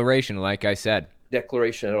 Prophetic declaration, like I said.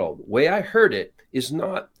 Declaration at all. The way I heard it is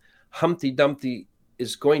not Humpty Dumpty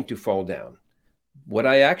is going to fall down. What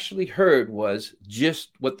I actually heard was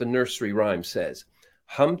just what the nursery rhyme says.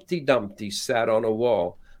 Humpty Dumpty sat on a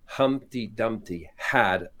wall. Humpty Dumpty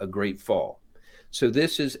had a great fall. So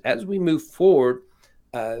this is, as we move forward,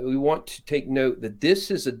 we want to take note that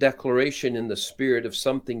this is a declaration in the spirit of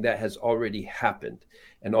something that has already happened.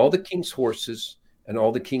 And all the king's horses and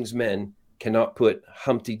all the king's men cannot put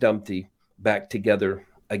Humpty Dumpty back together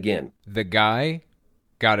again. The guy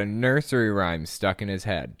got a nursery rhyme stuck in his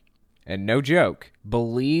head. And no joke,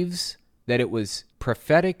 believes that it was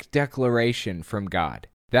prophetic declaration from God.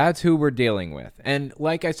 That's who we're dealing with. And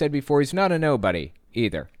like I said before, he's not a nobody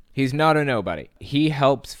either. He's not a nobody. He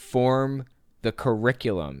helps form the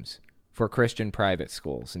curriculums for Christian private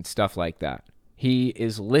schools and stuff like that. He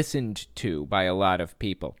is listened to by a lot of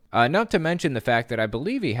people. Not to mention the fact that I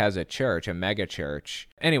believe he has a church, a mega church.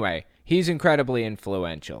 Anyway, he's incredibly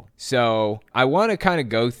influential. So I want to kind of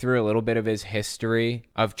go through a little bit of his history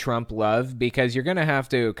of Trump love, because you're going to have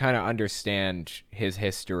to kind of understand his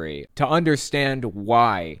history to understand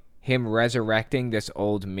why him resurrecting this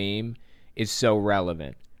old meme is so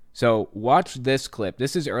relevant. So watch this clip.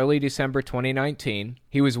 This is early December 2019.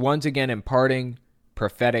 He was once again imparting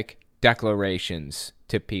prophetic declarations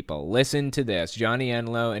to people. Listen to this. Johnny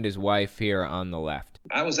Enlow and his wife here on the left.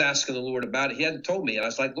 I was asking the Lord about it. He hadn't told me. And I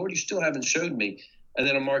was like, Lord, you still haven't showed me. And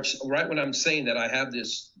then on March, right when I'm saying that, I have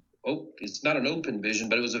this, it's not an open vision,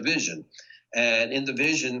 but it was a vision. And in the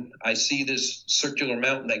vision, I see this circular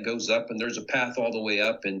mountain that goes up, and there's a path all the way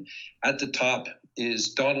up. And at the top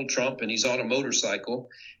is Donald Trump, and he's on a motorcycle.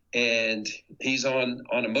 And he's on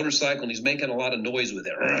a motorcycle, and he's making a lot of noise with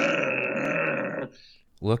it.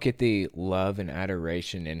 Look at the love and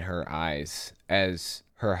adoration in her eyes as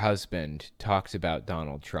her husband talks about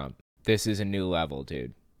Donald Trump. This is a new level,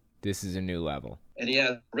 dude. This is a new level. And he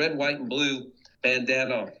has red, white, and blue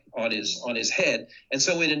bandana on his head. And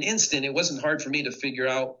so in an instant, it wasn't hard for me to figure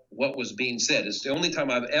out what was being said. It's the only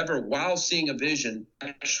time I've ever, while seeing a vision,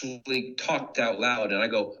 actually talked out loud. And I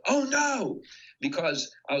go, oh no,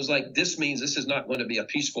 because I was like, this means this is not going to be a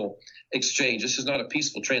peaceful exchange. This is not a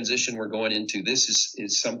peaceful transition we're going into. This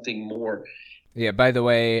is something more. Yeah, by the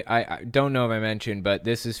way, I don't know if I mentioned, but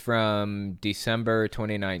this is from December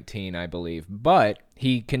 2019, I believe. But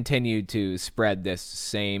he continued to spread this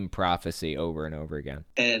same prophecy over and over again.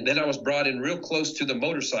 And then I was brought in real close to the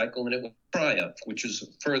motorcycle, and it was triumph, which was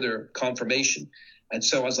further confirmation. And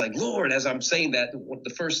so I was like, Lord, as I'm saying that,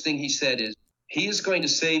 the first thing he said is, he is going to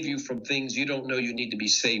save you from things you don't know you need to be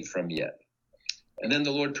saved from yet. And then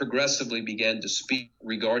the Lord progressively began to speak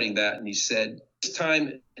regarding that. And he said, this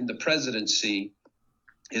time in the presidency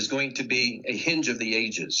is going to be a hinge of the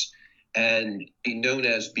ages and be known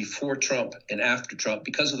as before Trump and after Trump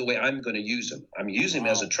because of the way I'm going to use him. I'm using him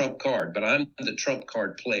as a Trump card, but I'm the Trump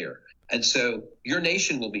card player. And so your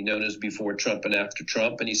nation will be known as before Trump and after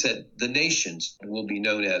Trump. And he said the nations will be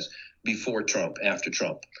known as before Trump, after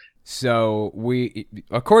Trump. So we,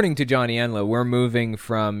 according to Johnny Enlow, we're moving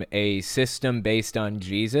from a system based on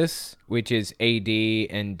Jesus, which is AD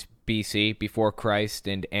and BC, before Christ,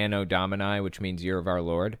 and Anno Domini, which means year of our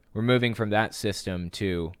Lord. We're moving from that system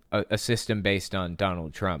to a system based on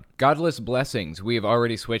Donald Trump. Godless blessings. We have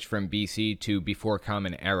already switched from BC to before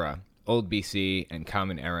Common Era. Old BC and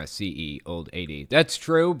Common Era CE, old AD. That's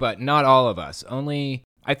true, but not all of us. Only,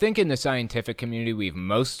 I think in the scientific community, we've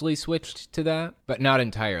mostly switched to that, but not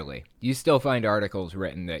entirely. You still find articles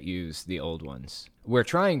written that use the old ones. We're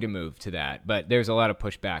trying to move to that, but there's a lot of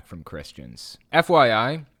pushback from Christians.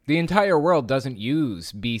 FYI, the entire world doesn't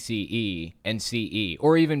use BCE and CE,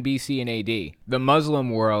 or even BC and AD. The Muslim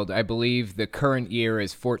world, I believe the current year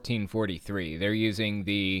is 1443. They're using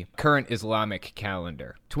the current Islamic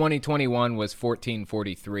calendar. 2021 was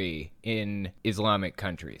 1443 in Islamic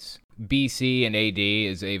countries. BC and AD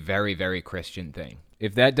is a very, very Christian thing.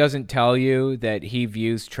 If that doesn't tell you that he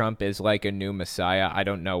views Trump as like a new messiah, I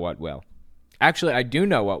don't know what will. Actually, I do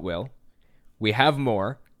know what will. We have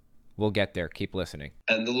more. We'll get there. Keep listening.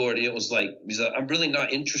 And the Lord, it was like, I'm really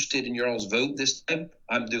not interested in your all's vote this time.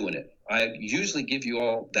 I'm doing it. I usually give you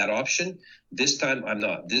all that option. This time, I'm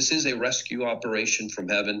not. This is a rescue operation from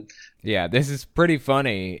heaven. Yeah, this is pretty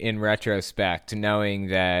funny in retrospect, knowing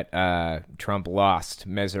that Trump lost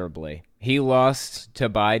miserably. He lost to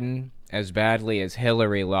Biden as badly as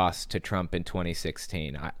Hillary lost to Trump in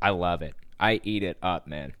 2016. I love it. I eat it up,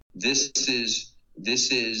 man. This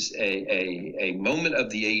is a moment of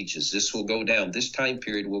the ages. This will go down. This time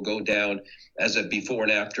period will go down as a before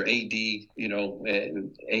and after AD,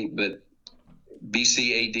 but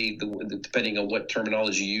BC, AD, depending on what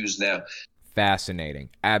terminology you use now. Fascinating.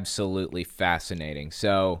 Absolutely fascinating.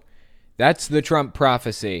 So that's the Trump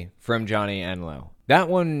prophecy from Johnny Enlow. That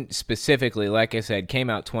one specifically, like I said, came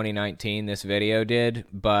out 2019, this video did,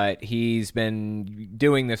 but he's been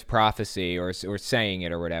doing this prophecy or saying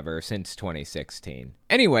it or whatever since 2016.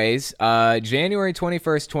 Anyways, January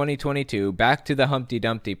 21st, 2022, back to the Humpty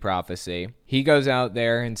Dumpty prophecy. He goes out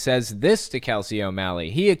there and says this to Kelsey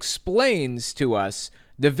O'Malley. He explains to us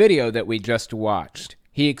the video that we just watched.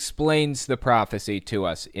 He explains the prophecy to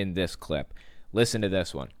us in this clip. Listen to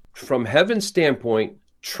this one. From heaven's standpoint,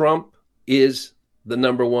 Trump is the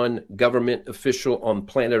number one government official on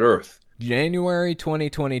planet Earth. January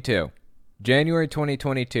 2022. January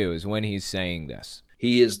 2022 is when he's saying this.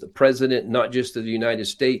 He is the president, not just of the United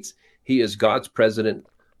States. He is God's president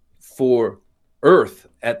for Earth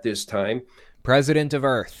at this time. President of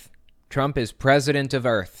Earth. Trump is president of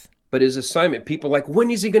Earth. But his assignment, people like,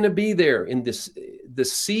 when is he going to be there? In the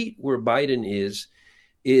seat where Biden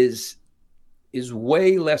is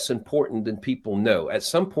way less important than people know. At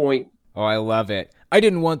some point. Oh, I love it. I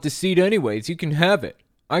didn't want the seat anyways. You can have it.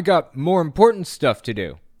 I got more important stuff to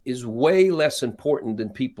do. Is way less important than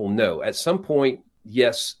people know. At some point,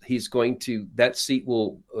 yes, that seat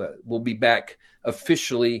will be back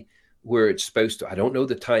officially where it's supposed to. I don't know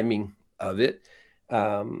the timing of it.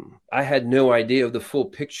 I had no idea of the full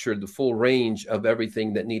picture, the full range of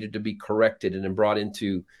everything that needed to be corrected and then brought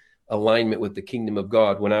into alignment with the kingdom of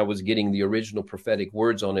God when I was getting the original prophetic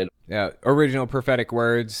words on it. Yeah, original prophetic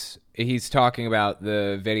words. He's talking about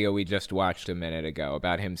the video we just watched a minute ago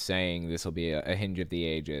about him saying this will be a hinge of the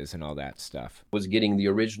ages and all that stuff. Was getting the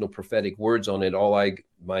original prophetic words on it.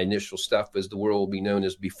 My initial stuff was the world will be known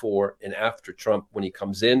as before and after Trump when he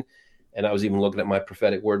comes in. And I was even looking at my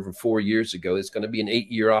prophetic word from 4 years ago. It's going to be an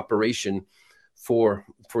 8-year operation for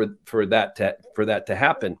that to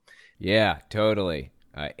happen. Yeah, totally.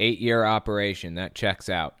 8-year operation. That checks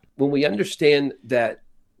out. When we understand that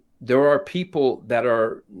there are people that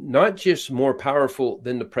are not just more powerful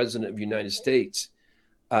than the president of the United States,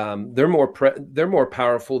 they're more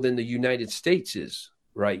powerful than the United States is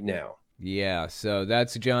right now. Yeah. So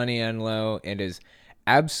that's Johnny Enlow and his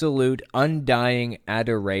absolute undying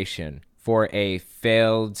adoration for a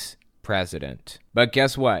failed president. But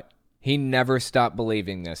guess what? He never stopped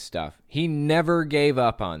believing this stuff. He never gave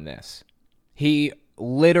up on this. He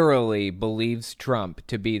literally believes Trump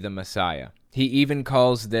to be the Messiah. He even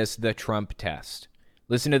calls this the Trump test.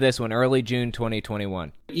 Listen to this one, early June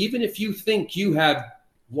 2021. Even if you think you have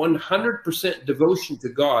 100% devotion to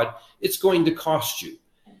God, it's going to cost you.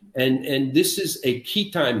 And this is a key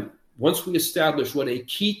time. Once we establish what a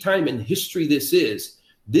key time in history this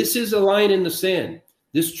is a line in the sand.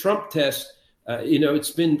 This Trump test,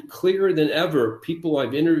 it's been clearer than ever. People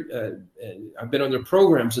I've been on their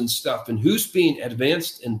programs and stuff, and who's being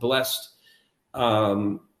advanced and blessed,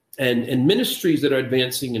 and ministries that are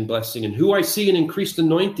advancing and blessing, and who I see an increased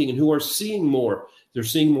anointing, and who are seeing more. They're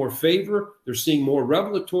seeing more favor. They're seeing more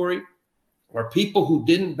revelatory. Are people who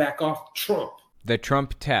didn't back off Trump. The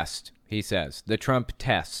Trump test, he says. The Trump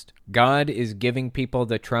test. God is giving people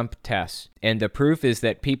the Trump test. And the proof is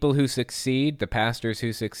that people who succeed, the pastors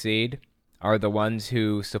who succeed, are the ones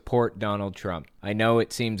who support Donald Trump. I know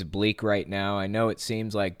it seems bleak right now. I know it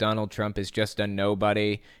seems like Donald Trump is just a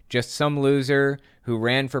nobody, just some loser who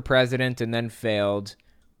ran for president and then failed.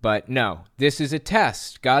 But no, this is a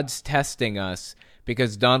test. God's testing us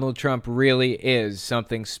because Donald Trump really is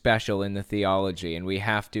something special in the theology, and we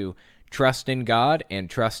have to trust in God and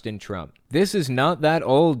trust in Trump. This is not that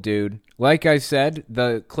old, dude. Like I said,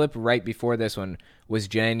 the clip right before this one was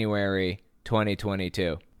January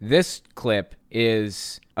 2022. This clip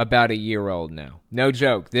is about a year old now. No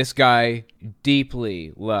joke. This guy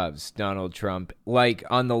deeply loves Donald Trump, like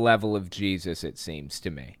on the level of Jesus, it seems to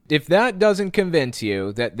me. If that doesn't convince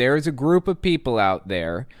you that there is a group of people out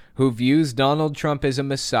there who views Donald Trump as a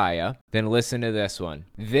messiah, then listen to this one.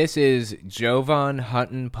 This is Jovan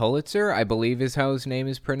Hutton Pulitzer, I believe is how his name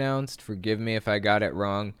is pronounced. Forgive me if I got it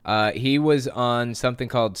wrong. He was on something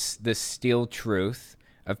called The Steel Truth.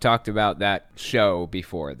 I've talked about that show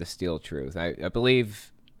before, The Steel Truth. I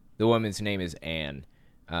believe the woman's name is Anne,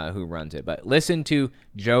 who runs it. But listen to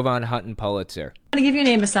Jovan Hutton Pulitzer. I'm going to give you a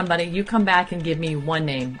name of somebody. You come back and give me one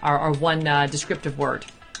name or one descriptive word.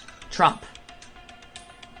 Trump.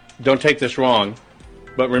 Don't take this wrong,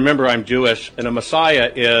 but remember I'm Jewish, and a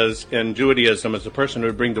Messiah is, in Judaism, is a person who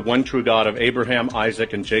would bring the one true God of Abraham,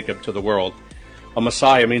 Isaac, and Jacob to the world. A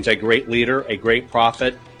Messiah means a great leader, a great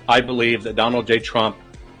prophet. I believe that Donald J. Trump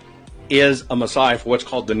is a Messiah for what's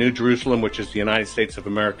called the New Jerusalem, which is the United States of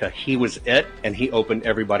America. He was it, and he opened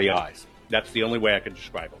everybody's eyes. That's the only way I can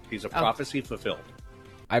describe him. He's a prophecy fulfilled.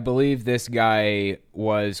 I believe this guy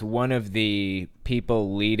was one of the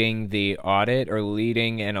people leading the audit or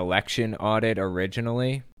leading an election audit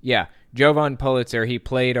originally. Yeah, Jovan Pulitzer, he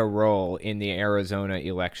played a role in the Arizona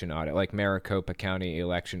election audit, like Maricopa County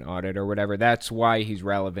election audit or whatever. That's why he's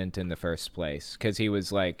relevant in the first place, because he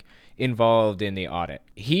was like involved in the audit.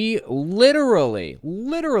 He literally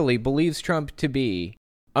believes Trump to be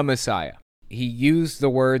a messiah. He used the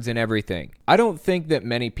words and everything. I don't think that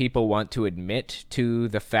many people want to admit to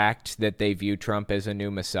the fact that they view Trump as a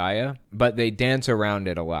new messiah, but they dance around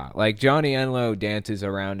it a lot. Like Johnny Enlow dances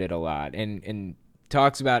around it a lot and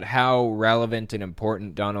talks about how relevant and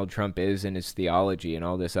important Donald Trump is in his theology and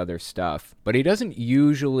all this other stuff. But he doesn't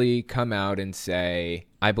usually come out and say,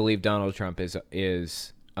 I believe Donald Trump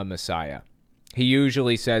is a messiah. He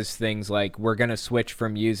usually says things like, we're going to switch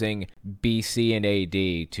from using BC and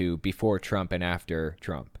AD to before Trump and after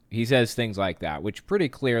Trump. He says things like that, which pretty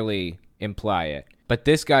clearly imply it. But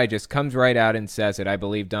this guy just comes right out and says it. I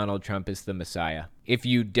believe Donald Trump is the Messiah. If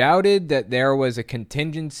you doubted that there was a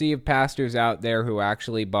contingency of pastors out there who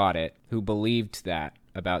actually bought it, who believed that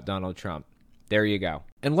about Donald Trump, there you go.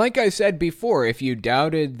 And like I said before, if you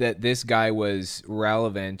doubted that this guy was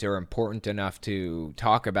relevant or important enough to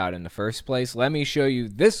talk about in the first place, let me show you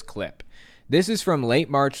this clip. This is from late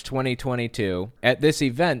March 2022. At this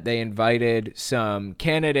event, they invited some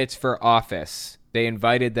candidates for office. They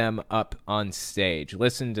invited them up on stage.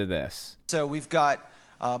 Listen to this. So we've got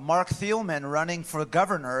Mark Thielman running for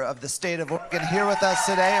governor of the state of Oregon here with us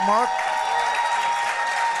today. Mark?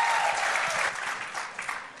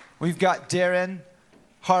 We've got Darren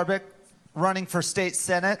Harbick running for state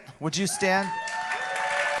senate. Would you stand?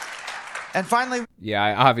 And finally... Yeah,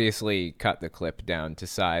 I obviously cut the clip down to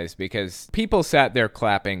size because people sat there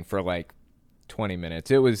clapping for like 20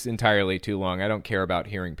 minutes. It was entirely too long. I don't care about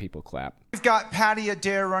hearing people clap. We've got Patty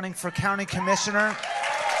Adair running for county commissioner.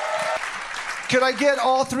 Could I get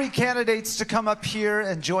all three candidates to come up here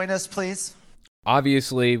and join us, please?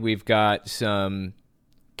 Obviously, we've got some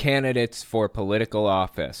candidates for political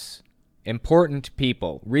office. Important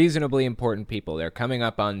people, reasonably important people. They're coming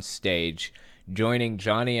up on stage, joining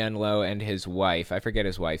Johnny Enlow and his wife. I forget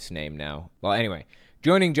his wife's name now. Well, anyway,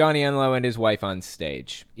 joining Johnny Enlow and his wife on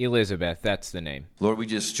stage. Elizabeth, that's the name. Lord, we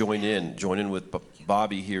just join in with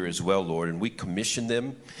Bobby here as well, Lord, and we commission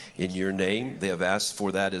them in your name. They have asked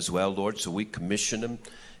for that as well, Lord, so we commission them.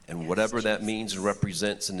 And whatever that means and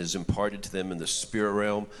represents and is imparted to them in the spirit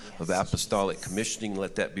realm of apostolic commissioning,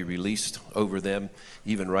 let that be released over them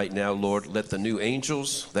even right now, Lord. Let the new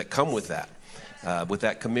angels that come with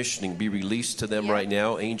that commissioning be released to them right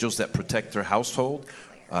now. Angels that protect their household,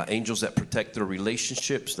 angels that protect their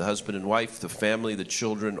relationships, the husband and wife, the family, the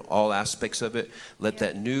children, all aspects of it. Let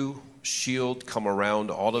that new shield come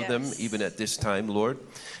around all of them, even at this time, Lord.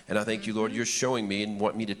 And I thank you, Lord, you're showing me and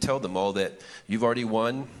want me to tell them all that you've already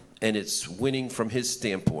won, and it's winning from his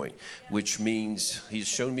standpoint, which means he's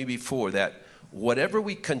shown me before that whatever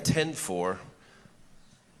we contend for,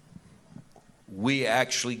 we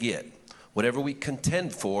actually get. Whatever we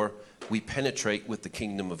contend for, we penetrate with the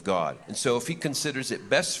kingdom of God. And so if he considers it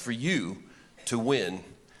best for you to win,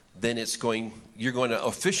 then you're going to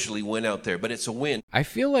officially win out there, but it's a win. I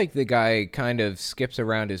feel like the guy kind of skips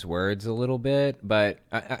around his words a little bit, but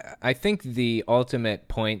I think the ultimate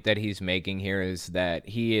point that he's making here is that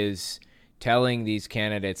he is telling these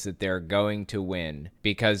candidates that they're going to win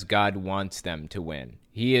because God wants them to win.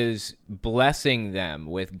 He is blessing them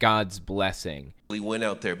with God's blessing. We win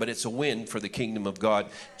out there, but it's a win for the kingdom of God.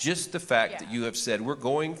 Just the fact that you have said, we're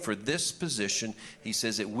going for this position. He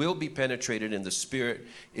says it will be penetrated in the spirit.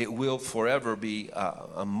 It will forever be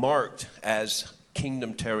marked as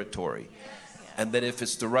kingdom territory. And that if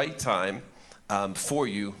it's the right time for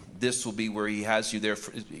you, this will be where he has you there.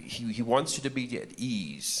 He wants you to be at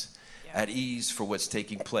ease. At ease for what's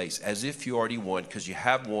taking place, as if you already won, because you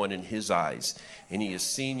have won in his eyes, and he has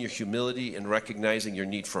seen your humility and recognizing your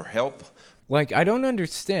need for help. Like, I don't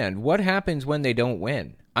understand. What happens when they don't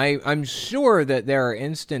win? I'm sure that there are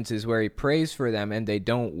instances where he prays for them and they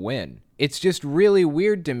don't win. It's just really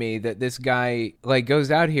weird to me that this guy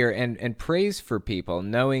goes out here and prays for people,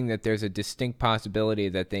 knowing that there's a distinct possibility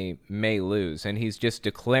that they may lose, and he's just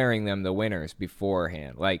declaring them the winners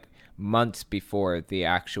beforehand, months before the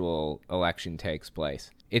actual election takes place.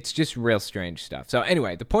 It's just real strange stuff. So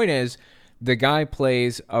anyway, the point is, the guy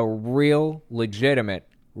plays a real, legitimate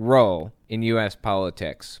role in U.S.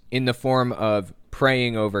 politics in the form of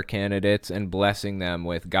praying over candidates and blessing them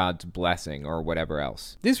with God's blessing or whatever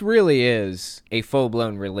else. This really is a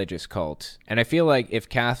full-blown religious cult. And I feel like if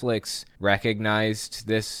Catholics recognized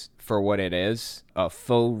this for what it is, a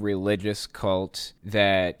full religious cult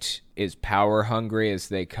that is power hungry as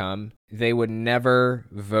they come, they would never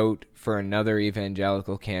vote for another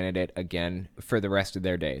evangelical candidate again for the rest of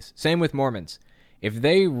their days. Same with Mormons. If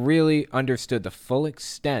they really understood the full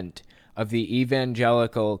extent of the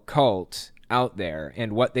evangelical cult out there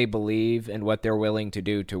and what they believe and what they're willing to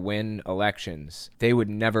do to win elections, they would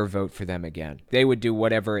never vote for them again. They would do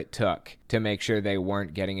whatever it took to make sure they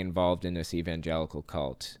weren't getting involved in this evangelical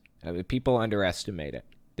cult. People underestimate it.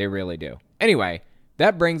 They really do. Anyway,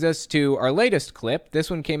 that brings us to our latest clip.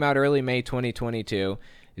 This one came out early May 2022.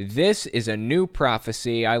 This is a new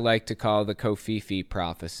prophecy I like to call the Kofifi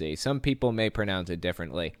prophecy. Some people may pronounce it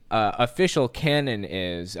differently. Official canon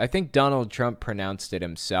is, I think Donald Trump pronounced it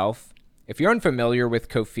himself, If you're unfamiliar with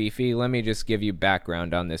Kofifi, let me just give you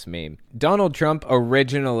background on this meme. Donald Trump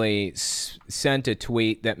originally sent a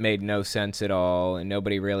tweet that made no sense at all, and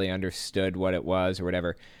nobody really understood what it was or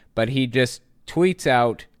whatever. But he just tweets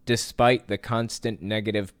out, despite the constant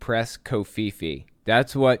negative press, Kofifi.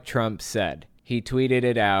 That's what Trump said. He tweeted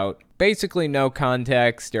it out. Basically no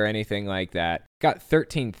context or anything like that. Got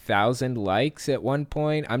 13,000 likes at one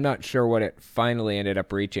point. I'm not sure what it finally ended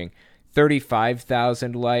up reaching.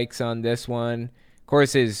 35,000 likes on this one. Of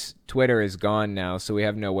course, his Twitter is gone now, so we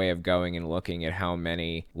have no way of going and looking at how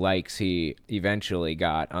many likes he eventually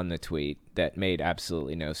got on the tweet that made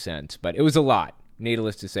absolutely no sense. But it was a lot.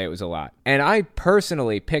 Needless to say, it was a lot. And I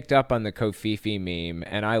personally picked up on the Kofifi meme,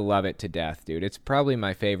 and I love it to death, dude. It's probably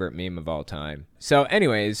my favorite meme of all time. So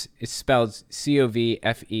anyways, it's spelled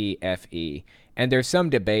C-O-V-F-E-F-E. And there's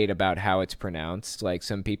some debate about how it's pronounced. Like,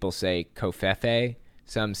 some people say Kofefe,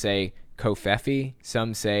 some say Kofefi,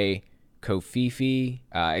 some say Kofifi.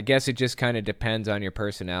 I guess it just kind of depends on your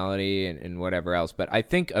personality and whatever else. But I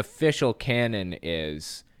think official canon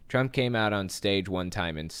is... Trump came out on stage one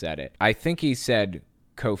time and said it. I think he said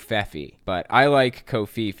Kofefi, but I like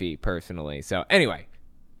Kofifi personally. So anyway,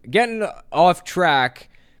 getting off track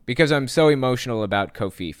because I'm so emotional about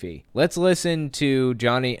Kofifi. Let's listen to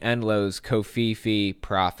Johnny Enlow's Kofifi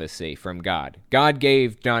prophecy from God. God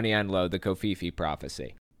gave Johnny Enlow the Kofifi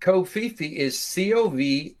prophecy. Kofifi is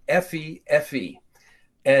C-O-V-F-E-F-E.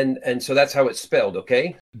 And so that's how it's spelled,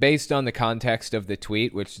 okay? Based on the context of the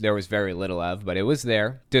tweet, which there was very little of, but it was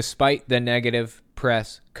there. Despite the negative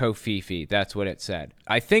press, Kofifi. That's what it said.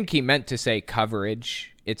 I think he meant to say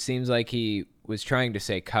coverage. It seems like he was trying to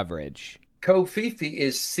say coverage. Kofifi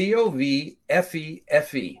is C-O-V-F-E-F-E.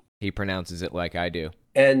 He pronounces it like I do.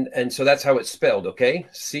 And so that's how it's spelled, okay?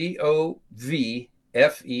 C-O-V-F-E-F-E.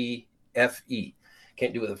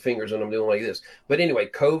 Can't do it with the fingers when I'm doing like this. But anyway,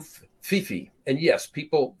 Kofifi. And yes,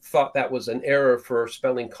 people thought that was an error for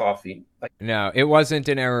spelling coffee. No, it wasn't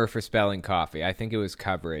an error for spelling coffee. I think it was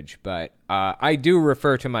coverage. But I do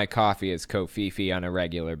refer to my coffee as Kofifi on a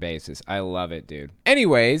regular basis. I love it, dude.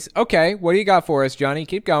 Anyways, okay, what do you got for us, Johnny?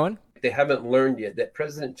 Keep going. They haven't learned yet that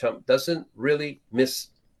President Trump doesn't really miss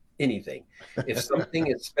anything. If something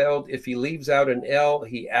is spelled, if he leaves out an L,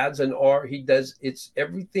 he adds an R, he does. It's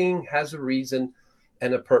everything has a reason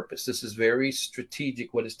and a purpose. This is very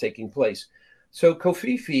strategic what is taking place. So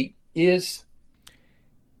Kofifi is...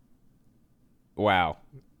 Wow.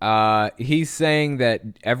 He's saying that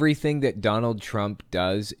everything that Donald Trump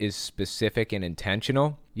does is specific and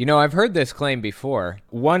intentional. You know, I've heard this claim before.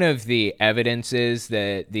 One of the evidences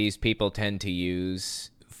that these people tend to use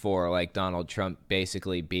for like Donald Trump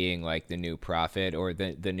basically being like the new prophet or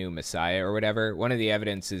the new Messiah or whatever, one of the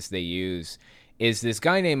evidences they use is this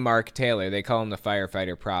guy named Mark Taylor. They call him the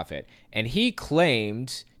firefighter prophet. And he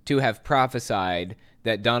claimed to have prophesied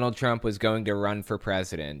that Donald Trump was going to run for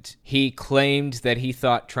president. He claimed that he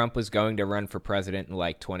thought Trump was going to run for president in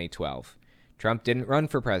like 2012. Trump didn't run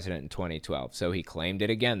for president in 2012, so he claimed it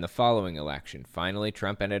again the following election. Finally,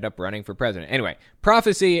 Trump ended up running for president. Anyway,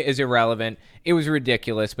 prophecy is irrelevant. It was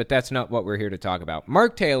ridiculous, but that's not what we're here to talk about.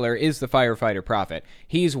 Mark Taylor is the firefighter prophet.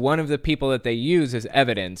 He's one of the people that they use as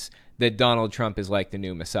evidence that Donald Trump is like the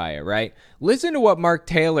new Messiah, right? Listen to what Mark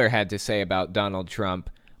Taylor had to say about Donald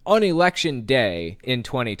Trump on election day in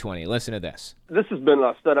 2020. Listen to this. This has been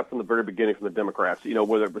set up from the very beginning from the Democrats, you know,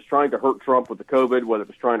 whether it was trying to hurt Trump with the COVID, whether it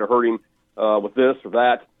was trying to hurt him with this or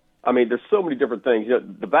that. I mean, there's so many different things. You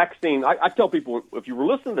know, the vaccine, I tell people, if you were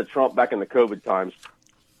listening to Trump back in the COVID times,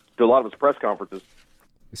 to a lot of his press conferences.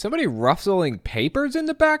 Is somebody rustling papers in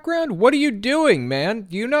the background? What are you doing, man?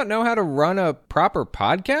 Do you not know how to run a proper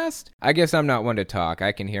podcast? I guess I'm not one to talk.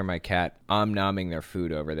 I can hear my cat om-nomming their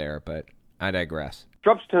food over there, but I digress.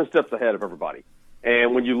 Trump's 10 steps ahead of everybody.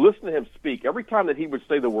 And when you listen to him speak, every time that he would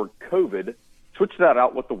say the word COVID, switch that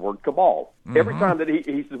out with the word cabal. Mm-hmm. Every time that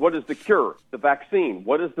he says, what is the cure? The vaccine.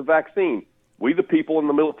 What is the vaccine? We, the people in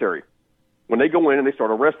the military. When they go in and they start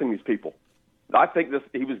arresting these people. I think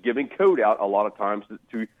he was giving code out a lot of times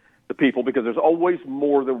to the people because there's always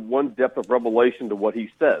more than one depth of revelation to what he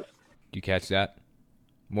says. Do you catch that?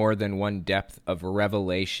 More than one depth of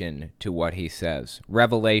revelation to what he says.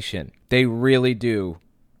 Revelation. They really do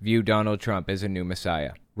view Donald Trump as a new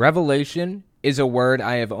Messiah. Revelation is a word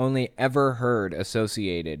I have only ever heard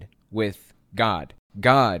associated with God.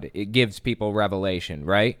 God, it gives people revelation,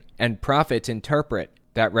 right? And prophets interpret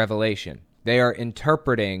that revelation. They are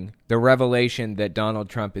interpreting the revelation that Donald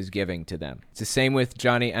Trump is giving to them. It's the same with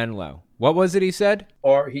Johnny Enlow. What was it he said?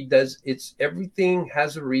 Or he does, it's everything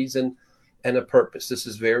has a reason and a purpose. This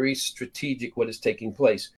is very strategic what is taking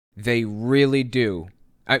place. They really do.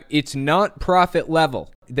 It's not prophet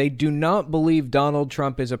level. They do not believe Donald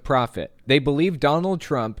Trump is a prophet. They believe Donald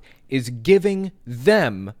Trump is giving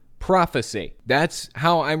them prophecy. That's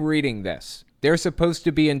how I'm reading this. They're supposed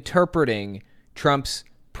to be interpreting Trump's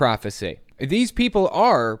prophecy. These people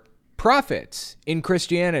are prophets in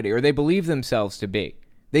Christianity, or they believe themselves to be.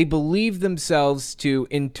 They believe themselves to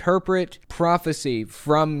interpret prophecy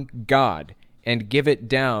from God and give it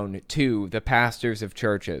down to the pastors of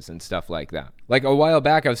churches and stuff like that. Like a while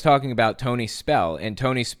back, I was talking about Tony Spell, and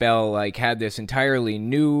Tony Spell had this entirely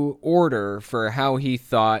new order for how he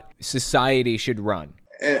thought society should run.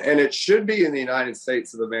 And it should be in the United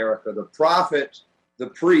States of America, the prophet, the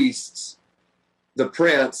priests, the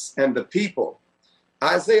prince, and the people.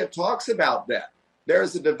 Isaiah talks about that.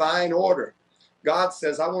 There's a divine order. God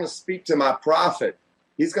says, I want to speak to my prophet.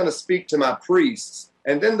 He's going to speak to my priests.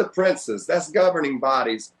 And then the princes, that's governing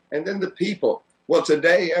bodies. And then the people. Well,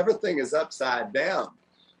 today, everything is upside down.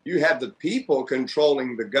 You have the people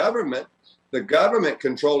controlling the government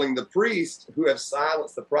controlling the priests who have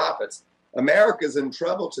silenced the prophets. America's in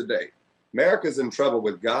trouble today. America's in trouble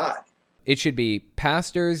with God. It should be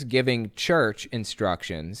pastors giving church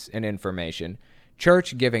instructions and information,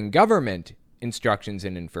 church giving government instructions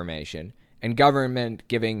and information, and government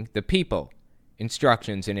giving the people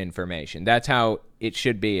instructions and information. That's how it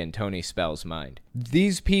should be in Tony Spell's mind.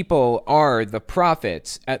 These people are the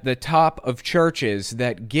prophets at the top of churches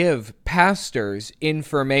that give pastors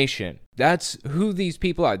information. That's who these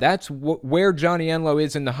people are. That's where Johnny Enlow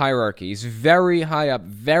is in the hierarchy. He's very high up,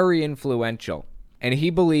 very influential. And he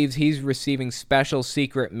believes he's receiving special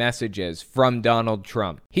secret messages from Donald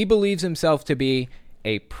Trump. He believes himself to be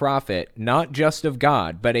a prophet, not just of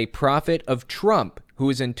God, but a prophet of Trump, who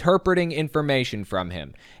is interpreting information from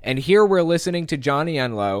him. And here we're listening to Johnny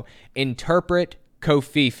Enlow interpret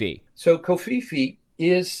Covfefe. So Covfefe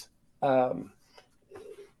is, there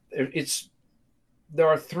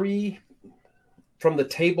are three from the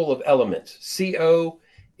table of elements. CO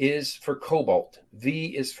is for cobalt.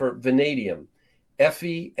 V is for vanadium.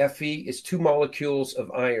 Fe is 2 molecules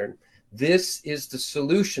of iron. This is the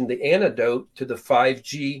solution, the antidote to the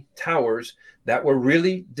 5G towers that were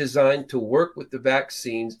really designed to work with the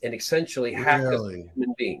vaccines and essentially hack us as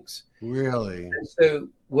human beings. Really? And so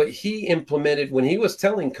what he implemented when he was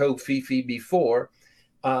telling Covfefe before,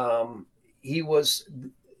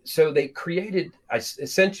 they created,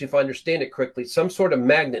 essentially, if I understand it correctly, some sort of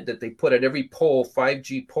magnet that they put at every pole,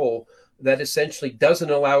 5G pole, that essentially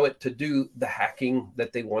doesn't allow it to do the hacking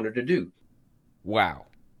that they wanted to do. Wow.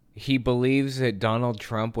 He believes that Donald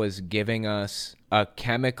Trump was giving us a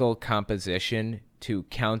chemical composition to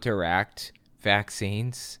counteract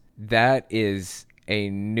vaccines. That is a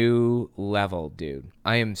new level, dude.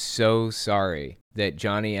 I am so sorry that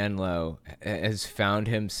Johnny Enlow has found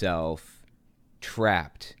himself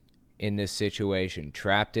trapped in this situation,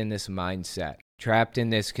 trapped in this mindset, trapped in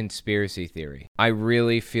this conspiracy theory. I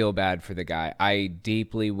really feel bad for the guy. I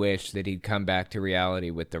deeply wish that he'd come back to reality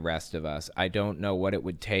with the rest of us. I don't know what it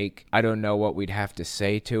would take. I don't know what we'd have to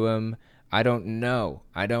say to him. I don't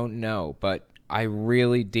know, but I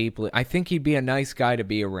really deeply, I think he'd be a nice guy to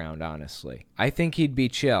be around, honestly. I think he'd be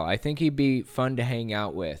chill. I think he'd be fun to hang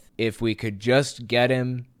out with if we could just get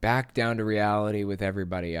him back down to reality with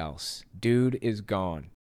everybody else. Dude is gone.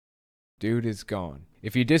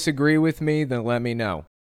 If you disagree with me, then let me know.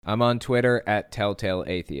 I'm on Twitter at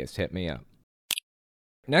TelltaleAtheist. Hit me up.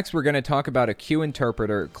 Next, we're going to talk about a Q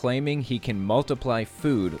interpreter claiming he can multiply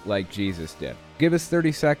food like Jesus did. Give us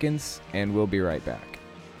 30 seconds, and we'll be right back.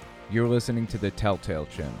 You're listening to the Telltale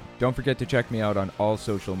Channel. Don't forget to check me out on all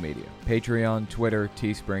social media: Patreon, Twitter,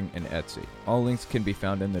 Teespring, and Etsy. All links can be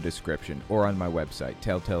found in the description or on my website,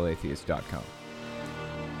 telltaleatheist.com.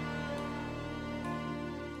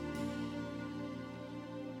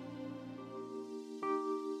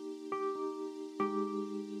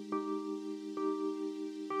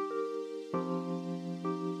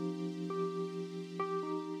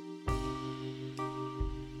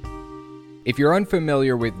 If you're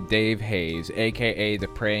unfamiliar with Dave Hayes, aka the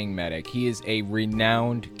Praying Medic, he is a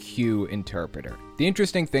renowned Q interpreter. The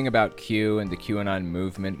interesting thing about Q and the QAnon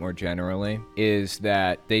movement more generally is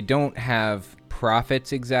that they don't have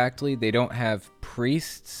prophets exactly. They don't have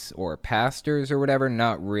priests or pastors or whatever,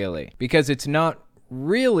 not really. Because it's not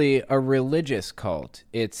really a religious cult.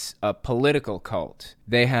 It's a political cult.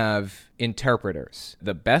 They have interpreters.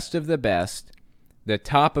 The best of the best, the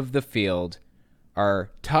top of the field,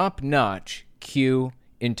 are top-notch Q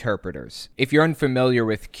interpreters. If you're unfamiliar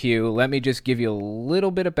with Q, let me just give you a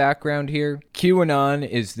little bit of background here. QAnon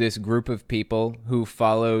is this group of people who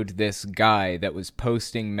followed this guy that was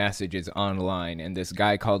posting messages online, and this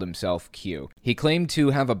guy called himself Q. He claimed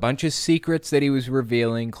to have a bunch of secrets that he was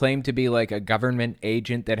revealing, claimed to be like a government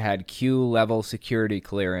agent that had Q-level security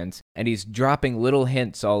clearance, and he's dropping little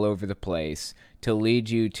hints all over the place to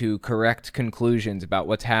lead you to correct conclusions about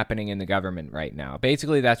what's happening in the government right now.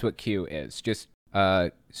 Basically, that's what Q is. Just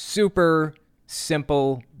super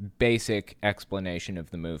simple, basic explanation of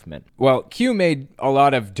the movement. Well, Q made a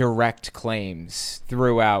lot of direct claims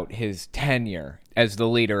throughout his tenure as the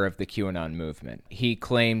leader of the QAnon movement. He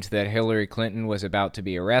claimed that Hillary Clinton was about to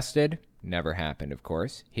be arrested. Never happened, of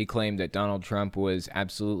course. He claimed that Donald Trump was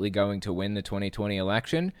absolutely going to win the 2020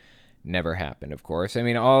 election. Never happened, of course. I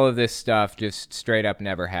mean, all of this stuff just straight up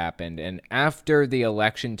never happened. And after the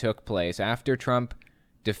election took place, after Trump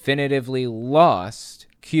definitively lost,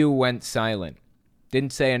 Q went silent.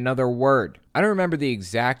 Didn't say another word. I don't remember the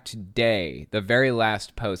exact day. The very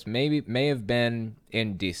last post may have been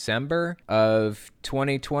in December of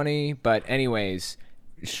 2020. But anyways,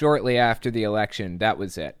 shortly after the election, that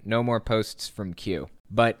was it. No more posts from Q.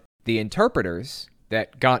 But the interpreters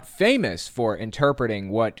that got famous for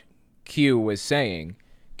interpreting what Q was saying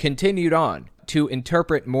continued on to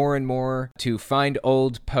interpret more and more, to find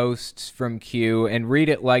old posts from Q and read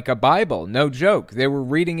it like a Bible. No joke. They were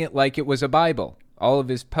reading it like it was a Bible. All of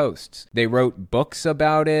his posts. They wrote books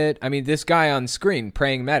about it. I mean, this guy on screen,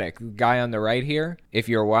 Praying Medic, the guy on the right here, if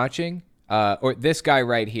you're watching, or this guy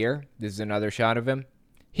right here, this is another shot of him.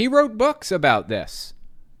 He wrote books about this.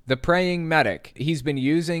 The Praying Medic. He's been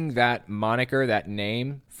using that moniker, that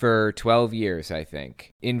name, for 12 years, I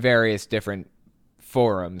think, in various different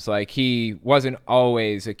forums. Like, he wasn't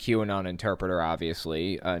always a QAnon interpreter,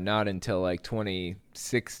 obviously, not until like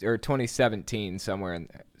 2017, somewhere in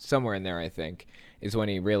there, I think, is when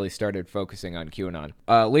he really started focusing on QAnon.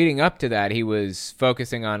 Leading up to that, he was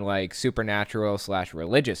focusing on like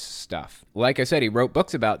supernatural/religious stuff. Like I said, he wrote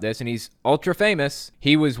books about this, and he's ultra famous.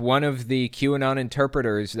 He was one of the QAnon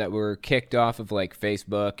interpreters that were kicked off of like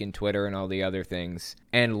Facebook and Twitter and all the other things,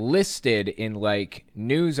 and listed in like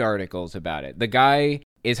news articles about it. The guy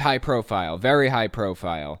is high profile, very high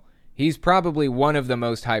profile. He's probably one of the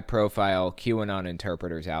most high-profile QAnon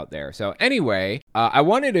interpreters out there. So anyway, I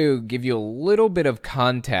wanted to give you a little bit of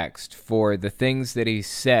context for the things that he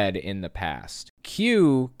said in the past.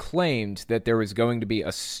 Q claimed that there was going to be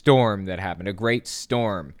a storm that happened, a great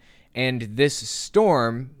storm. And this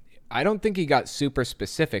storm, I don't think he got super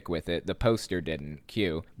specific with it. The poster didn't,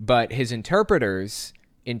 Q. But his interpreters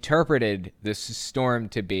interpreted this storm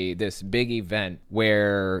to be this big event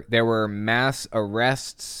where there were mass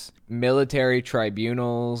arrests, military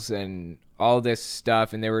tribunals, and all this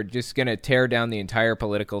stuff, and they were just going to tear down the entire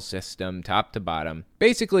political system, top to bottom.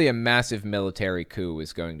 Basically, a massive military coup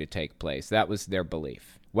was going to take place. That was their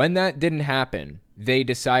belief. When that didn't happen, they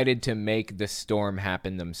decided to make the storm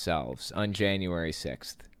happen themselves on January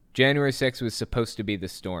 6th. January 6th was supposed to be the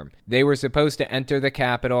storm. They were supposed to enter the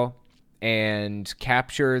Capitol and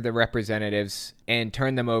capture the representatives and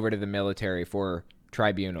turn them over to the military for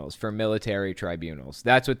tribunals, for military tribunals.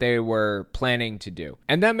 That's what they were planning to do.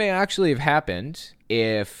 And that may actually have happened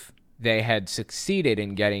if they had succeeded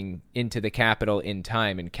in getting into the Capitol in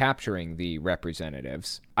time and capturing the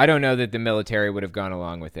representatives. I don't know that the military would have gone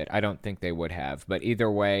along with it. I don't think they would have. But either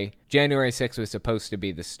way, January 6th was supposed to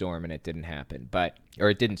be the storm, and it didn't happen. Or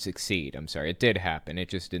it didn't succeed. I'm sorry. It did happen. It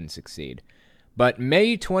just didn't succeed. But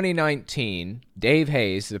May 2019, Dave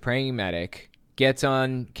Hayes, the Praying Medic, gets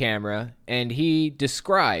on camera and he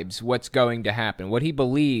describes what's going to happen, what he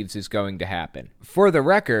believes is going to happen. For the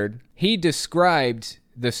record, he described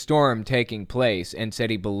the storm taking place and said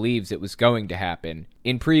he believes it was going to happen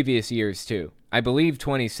in previous years too. I believe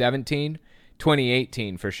 2017,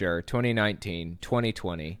 2018 for sure, 2019,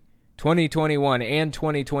 2020, 2021, and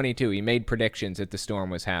 2022. He made predictions that the storm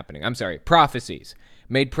was happening. I'm sorry, prophecies.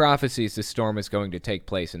 Made prophecies the storm was going to take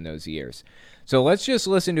place in those years. So let's just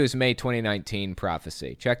listen to his May 2019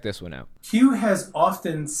 prophecy. Check this one out. Q has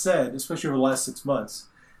often said, especially over the last 6 months,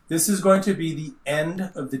 this is going to be the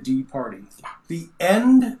end of the D party. The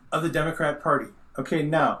end of the Democrat Party. Okay,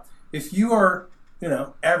 now, if you are,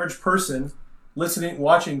 average person listening,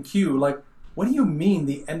 watching Q, like, what do you mean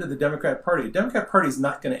the end of the Democrat Party? The Democrat Party is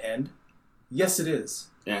not going to end. Yes, it is.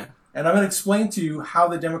 Yeah. And I'm going to explain to you how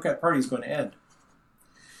the Democrat Party is going to end.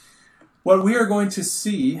 What we are going to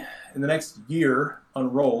see in the next year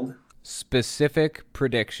unrolled. Specific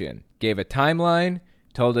prediction. Gave a timeline,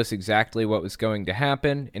 told us exactly what was going to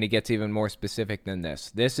happen, and he gets even more specific than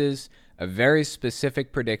this. This is a very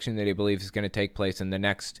specific prediction that he believes is going to take place in the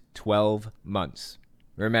next 12 months.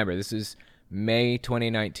 Remember, this is May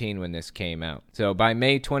 2019 when this came out. So by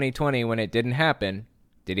May 2020, when it didn't happen,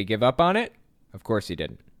 did he give up on it? Of course he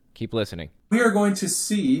didn't. Keep listening. We are going to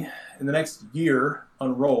see in the next year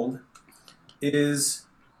unrolled is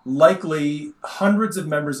likely hundreds of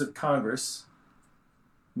members of Congress,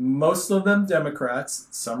 most of them Democrats,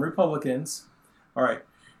 some Republicans. All right,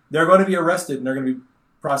 they're going to be arrested and they're going to be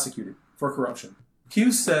prosecuted for corruption.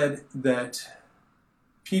 Q said that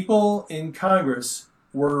people in Congress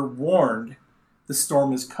were warned the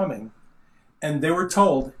storm is coming, and they were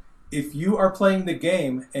told, if you are playing the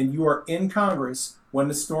game and you are in Congress when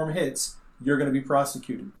the storm hits, you're going to be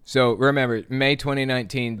prosecuted. So remember, May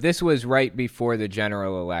 2019, this was right before the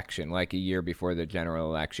general election, like a year before the general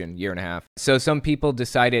election, year and a half. So some people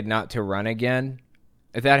decided not to run again.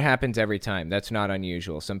 That happens every time. That's not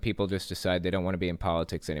unusual. Some people just decide they don't want to be in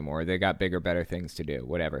politics anymore. They got bigger, better things to do,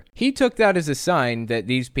 whatever. He took that as a sign that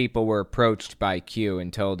these people were approached by Q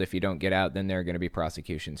and told if you don't get out, then there are going to be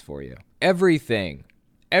prosecutions for you. Everything,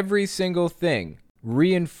 every single thing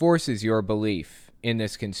reinforces your belief in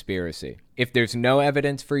this conspiracy. If there's no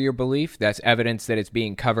evidence for your belief, that's evidence that it's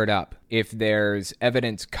being covered up. If there's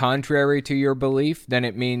evidence contrary to your belief, then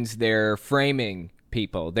it means they're framing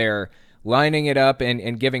people. They're lining it up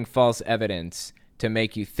and giving false evidence to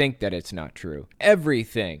make you think that it's not true.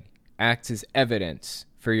 Everything acts as evidence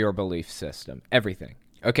for your belief system. Everything.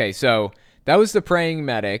 Okay, so that was the praying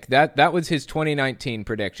medic. That was his 2019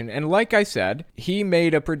 prediction. And like I said, he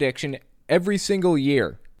made a prediction every single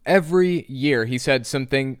year. Every year he said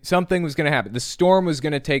something was going to happen. The storm was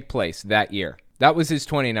going to take place that year. That was his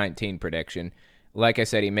 2019 prediction. Like I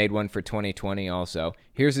said, he made one for 2020 also.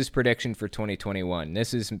 Here's his prediction for 2021.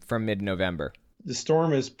 This is from mid-November. The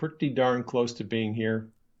storm is pretty darn close to being here.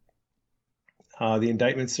 The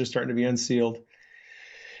indictments are starting to be unsealed.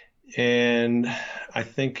 And I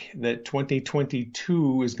think that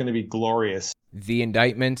 2022 is going to be glorious. The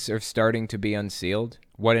indictments are starting to be unsealed?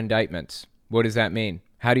 What indictments? What does that mean?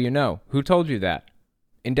 How do you know? Who told you that?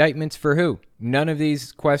 Indictments for who? None of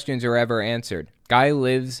these questions are ever answered. Guy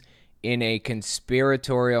lives in a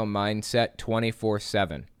conspiratorial mindset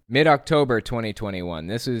 24/7. Mid-October 2021.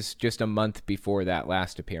 This is just a month before that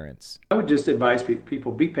last appearance. I would just advise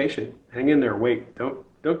people, be patient. Hang in there, wait.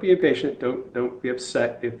 Don't be impatient. Don't be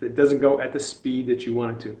upset if it doesn't go at the speed that you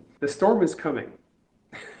want it to. The storm is coming.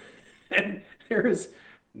 And there is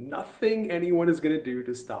nothing anyone is going to do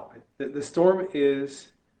to stop it. The storm is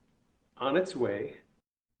on its way.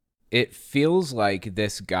 It feels like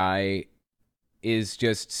this guy is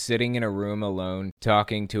just sitting in a room alone,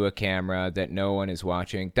 talking to a camera that no one is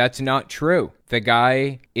watching. That's not true. The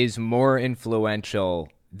guy is more influential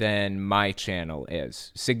than my channel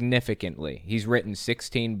is, significantly. He's written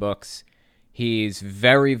 16 books. He's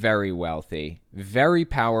very, very wealthy, very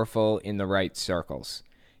powerful in the right circles.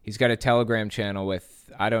 He's got a Telegram channel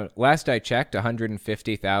with, last I checked,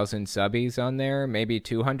 150,000 subbies on there, maybe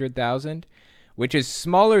 200,000. Which is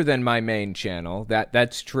smaller than my main channel.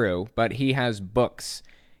 That's true, but he has books.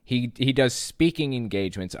 He does speaking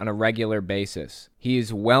engagements on a regular basis. He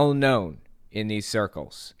is well known in these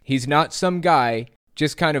circles. He's not some guy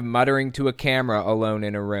just kind of muttering to a camera alone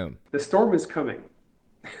in a room. The storm is coming.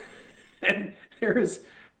 And there is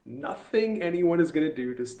nothing anyone is going to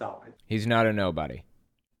do to stop it. He's not a nobody.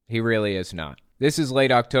 He really is not. This is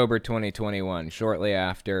late October 2021, shortly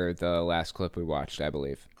after the last clip we watched, I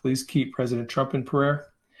believe. Please keep President Trump in prayer.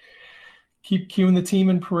 Keep Q and the team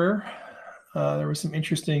in prayer. There were some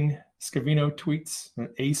interesting Scavino tweets,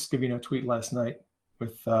 a Scavino tweet last night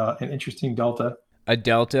with an interesting delta. A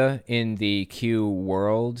delta in the Q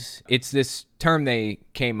world. It's this term they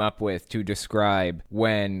came up with to describe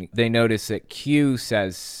when they notice that Q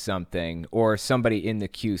says something or somebody in the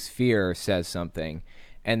Q sphere says something,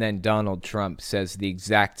 and then Donald Trump says the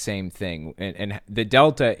exact same thing. And the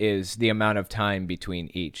delta is the amount of time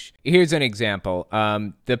between each. Here's an example.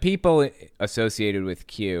 The people associated with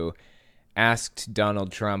Q asked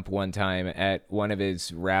Donald Trump one time at one of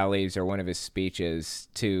his rallies or one of his speeches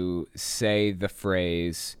to say the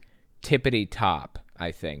phrase tippity top,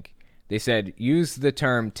 I think. They said, use the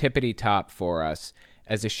term tippity top for us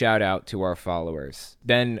as a shout out to our followers.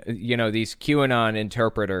 Then, these QAnon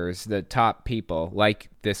interpreters, the top people like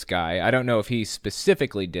this guy, I don't know if he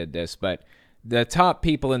specifically did this, but the top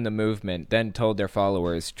people in the movement then told their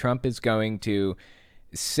followers, Trump is going to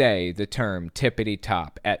say the term tippity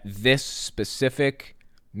top at this specific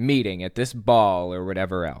meeting, at this ball or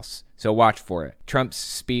whatever else. So watch for it. Trump's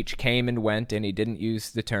speech came and went and he didn't use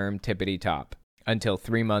the term tippity top. Until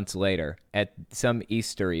 3 months later, at some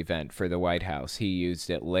Easter event for the White House, he used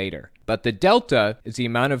it later. But the delta is the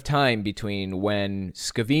amount of time between when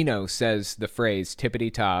Scavino says the phrase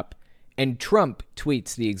tippity top And Trump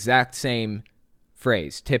tweets the exact same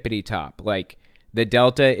phrase, tippity top. Like, the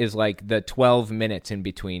delta is like the 12 minutes in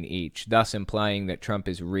between each, thus implying that Trump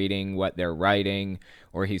is reading what they're writing,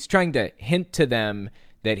 or he's trying to hint to them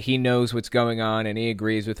that he knows what's going on and he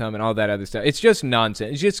agrees with them and all that other stuff. It's just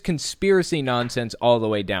nonsense. It's just conspiracy nonsense all the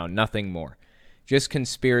way down, nothing more. Just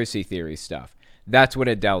conspiracy theory stuff. That's what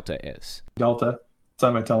a delta is. Delta. It's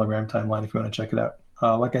on my Telegram timeline if you want to check it out.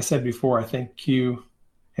 Like I said before, I think Q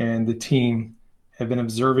and the team have been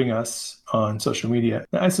observing us on social media.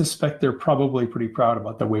 I suspect they're probably pretty proud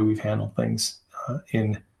about the way we've handled things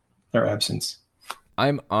in their absence.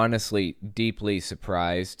 I'm honestly deeply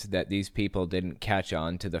surprised that these people didn't catch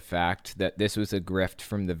on to the fact that this was a grift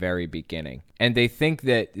from the very beginning. And they think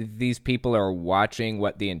that these people are watching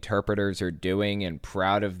what the interpreters are doing and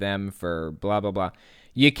proud of them for blah, blah, blah.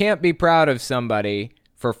 You can't be proud of somebody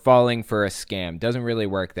for falling for a scam. Doesn't really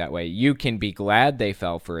work that way. You can be glad they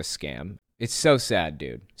fell for a scam. It's so sad,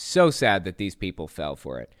 dude. So sad that these people fell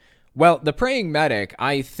for it. Well, the praying medic,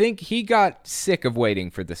 I think he got sick of waiting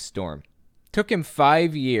for the storm. Took him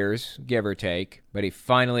 5 years, give or take, but he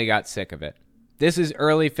finally got sick of it. This is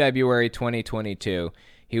early February 2022.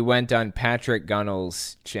 He went on Patrick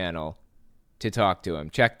Gunnell's channel to talk to him.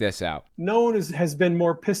 Check this out. No one has been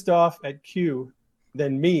more pissed off at Q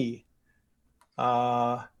than me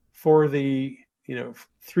for the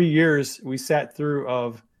 3 years we sat through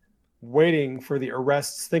of waiting for the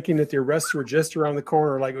arrests, thinking that the arrests were just around the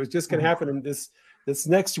corner, like it was just going to happen in this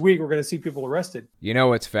next week. We're going to see people arrested. You know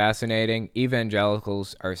what's fascinating?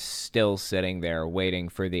 Evangelicals are still sitting there waiting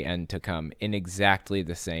for the end to come in exactly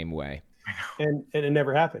the same way. And it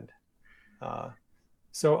never happened.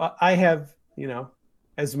 So I have,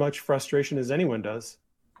 as much frustration as anyone does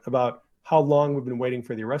about how long we've been waiting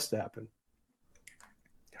for the arrest to happen.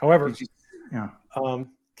 However,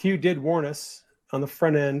 Q did warn us on the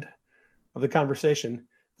front end of the conversation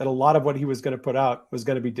that a lot of what he was going to put out was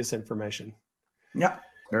going to be disinformation. Yeah,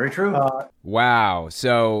 very true. Wow.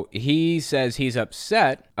 So he says he's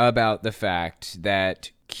upset about the fact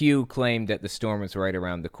that Q claimed that the storm was right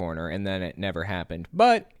around the corner and then it never happened.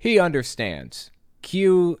 But he understands.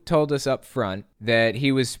 Q told us up front that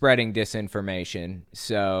he was spreading disinformation.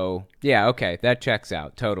 So, yeah, okay, that checks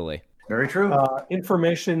out. Totally. Very true.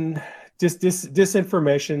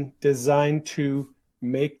 Disinformation designed to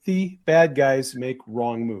make the bad guys make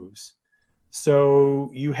wrong moves. So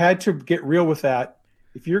you had to get real with that.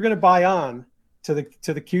 If you're going to buy on to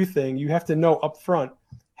the Q thing, you have to know up front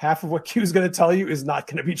half of what Q is going to tell you is not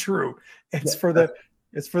going to be true. It's for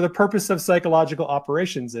the purpose of psychological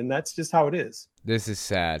operations, and that's just how it is. This is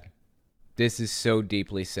sad. This is so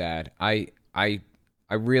deeply sad. I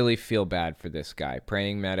really feel bad for this guy,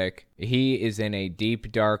 praying medic. He is in a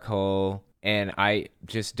deep dark hole, and I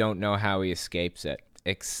just don't know how he escapes it.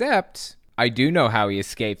 Except I do know how he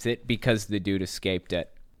escapes it because the dude escaped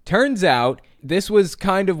it. Turns out this was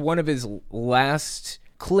kind of one of his last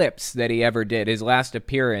clips that he ever did, his last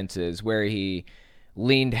appearances where he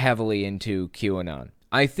leaned heavily into QAnon.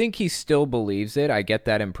 I think he still believes it. I get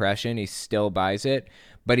that impression. He still buys it,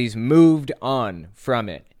 but he's moved on from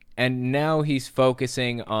it. And now he's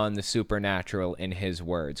focusing on the supernatural in his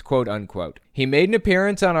words, quote unquote. He made an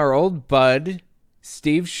appearance on our old bud,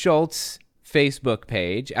 Steve Schultz, Facebook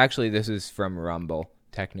page. Actually, this is from Rumble,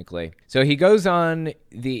 technically. So he goes on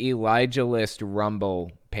the Elijah List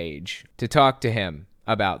Rumble page to talk to him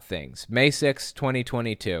about things. May 6,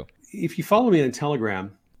 2022. If you follow me on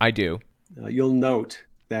Telegram, I do. You'll note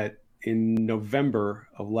that in November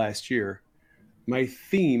of last year, my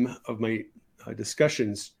theme of my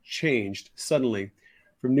discussions changed suddenly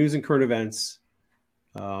from news and current events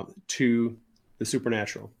to the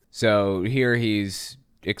supernatural. So here he's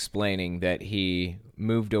explaining that he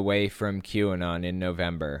moved away from QAnon in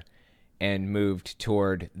November and moved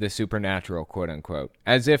toward the supernatural, quote unquote,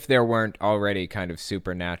 as if there weren't already kind of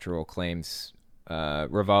supernatural claims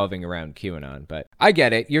revolving around QAnon. But I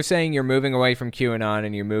get it. You're saying you're moving away from QAnon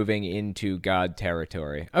and you're moving into God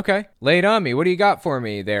territory. Okay. Lay it on me. What do you got for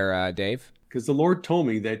me there, Dave? Because the Lord told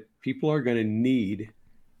me that people are going to need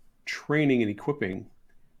training and equipping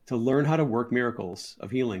to learn how to work miracles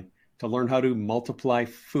of healing, to learn how to multiply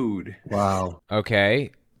food. Wow.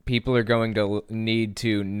 Okay. People are going to need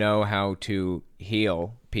to know how to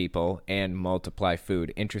heal people and multiply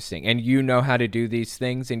food. Interesting. And you know how to do these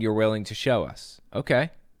things and you're willing to show us. Okay.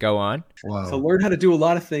 Go on. Wow. So learn how to do a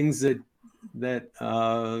lot of things that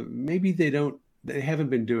maybe they haven't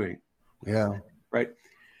been doing. Yeah. Right.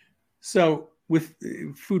 So with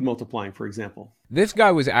food multiplying, for example. This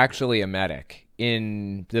guy was actually a medic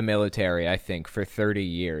in the military, I think, for 30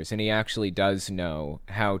 years. And he actually does know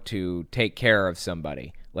how to take care of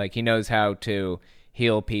somebody. Like he knows how to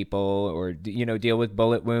heal people or, deal with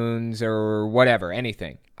bullet wounds or whatever,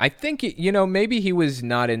 anything. I think, maybe he was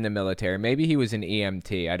not in the military. Maybe he was an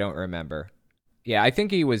EMT. I don't remember. Yeah, I think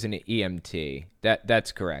he was an EMT.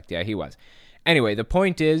 That's correct. Yeah, he was. Anyway, the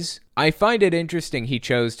point is, I find it interesting he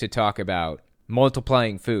chose to talk about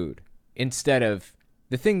multiplying food instead of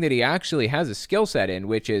the thing that he actually has a skill set in,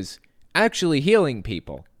 which is actually healing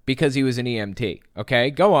people because he was an EMT. Okay,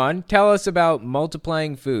 go on. Tell us about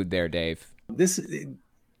multiplying food there, Dave.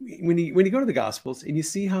 When you go to the Gospels and you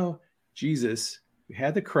see how Jesus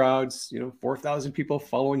had the crowds, 4,000 people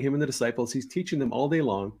following him and the disciples, he's teaching them all day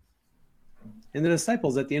long. And the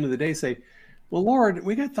disciples at the end of the day say, well, Lord,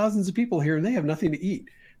 we got thousands of people here and they have nothing to eat.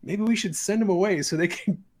 Maybe we should send them away so they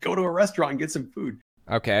can go to a restaurant and get some food.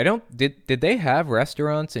 Okay, did they have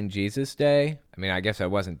restaurants in Jesus' day? I mean, I guess I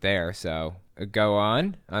wasn't there, so go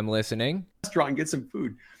on. I'm listening. Restaurant and get some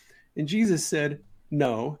food. And Jesus said,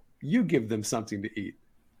 no, you give them something to eat,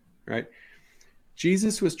 right?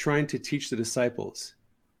 Jesus was trying to teach the disciples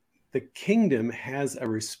the kingdom has a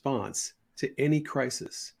response to any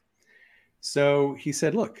crisis. So he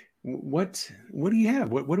said, look, what do you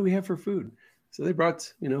have? What do we have for food? So they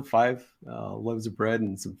brought, 5 loaves of bread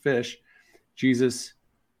and some fish. Jesus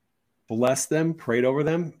blessed them, prayed over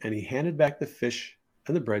them, and he handed back the fish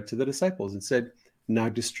and the bread to the disciples and said, now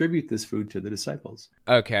distribute this food to the disciples.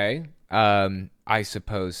 Okay. I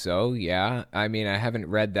suppose so. Yeah. I mean, I haven't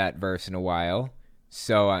read that verse in a while,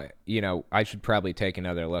 so I should probably take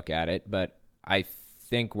another look at it, but I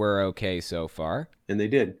think we're okay so far. And they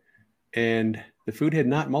did. And the food had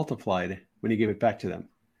not multiplied when he gave it back to them.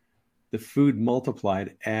 The food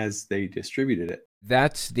multiplied as they distributed it.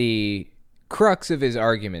 That's the crux of his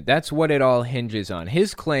argument. That's what it all hinges on.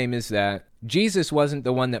 His claim is that Jesus wasn't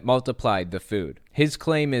the one that multiplied the food. His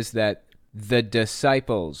claim is that the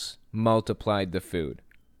disciples multiplied the food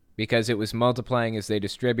because it was multiplying as they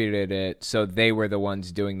distributed it, so they were the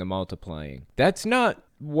ones doing the multiplying. That's not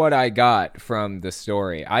what I got from the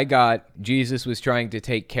story. I got Jesus was trying to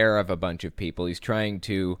take care of a bunch of people. He's trying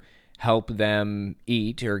to help them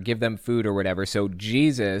eat or give them food or whatever. So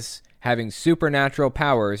Jesus, having supernatural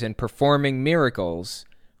powers and performing miracles,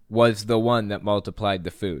 was the one that multiplied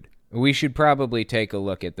the food. We should probably take a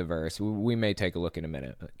look at the verse. We may take a look in a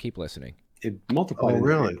minute. Keep listening. It multiplied.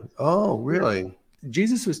 Oh, really?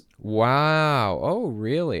 Jesus was... Wow. Oh,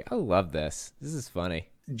 really? I love this. This is funny.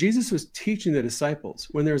 Jesus was teaching the disciples,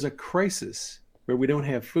 when there's a crisis where we don't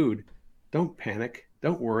have food, don't panic.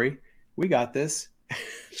 Don't worry. We got this.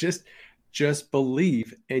 Just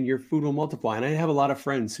believe and your food will multiply. And I have a lot of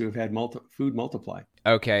friends who have had food multiply.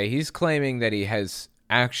 Okay, he's claiming that he has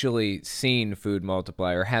actually seen food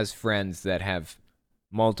multiply or has friends that have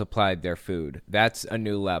multiplied their food. That's a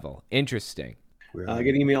new level. Interesting. I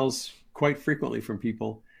get emails quite frequently from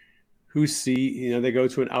people who see, they go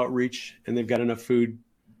to an outreach and they've got enough food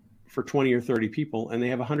for 20 or 30 people and they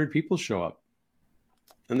have 100 people show up.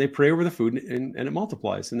 And they pray over the food and it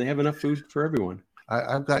multiplies and they have enough food for everyone.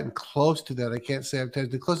 I've gotten close to that. I can't say I've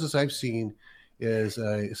the closest I've seen is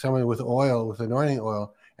someone with oil, with anointing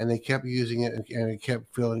oil, and they kept using it and it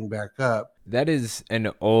kept filling back up. That is an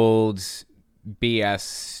old BS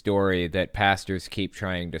story that pastors keep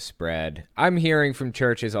trying to spread. I'm hearing from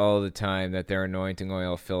churches all the time that their anointing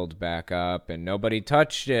oil filled back up and nobody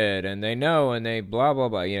touched it and they know and they blah, blah,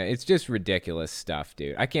 blah. It's just ridiculous stuff,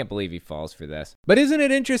 dude. I can't believe he falls for this. But isn't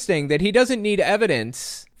it interesting that he doesn't need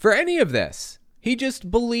evidence for any of this? He just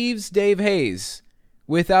believes Dave Hayes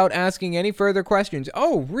without asking any further questions.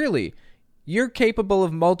 Oh, really? You're capable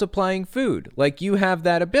of multiplying food. Like you have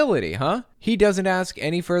that ability, huh? He doesn't ask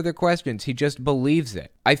any further questions. He just believes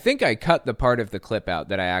it. I think I cut the part of the clip out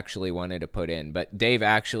that I actually wanted to put in, but Dave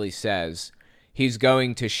actually says he's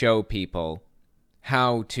going to show people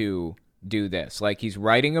how to do this. Like he's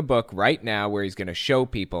writing a book right now where he's going to show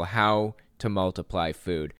people how to multiply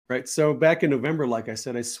food. Right. So back in November, like I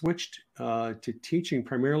said, I switched to teaching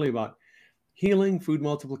primarily about healing, food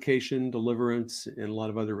multiplication, deliverance, and a lot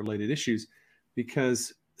of other related issues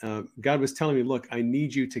because God was telling me, look, I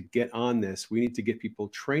need you to get on this. We need to get people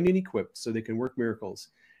trained and equipped so they can work miracles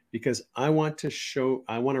because I want to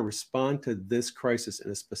respond to this crisis in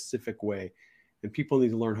a specific way. And people need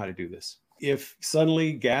to learn how to do this. If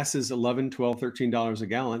suddenly gas is $11, $12, $13 a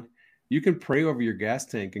gallon, you can pray over your gas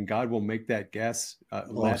tank and God will make that gas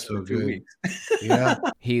last for 2 weeks. Yeah.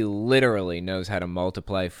 He literally knows how to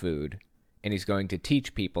multiply food and he's going to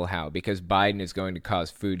teach people how because Biden is going to cause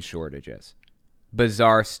food shortages.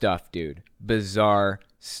 Bizarre stuff, dude. Bizarre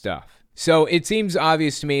stuff. So it seems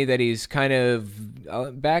obvious to me that he's kind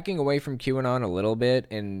of backing away from QAnon a little bit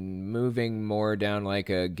and moving more down like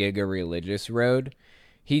a giga religious road.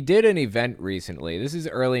 He did an event recently. This is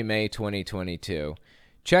early May 2022.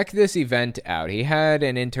 Check this event out. He had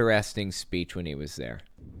an interesting speech when he was there.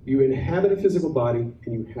 You inhabit a physical body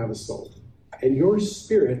and you have a soul. And your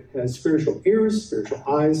spirit has spiritual ears, spiritual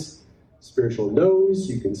eyes, spiritual nose.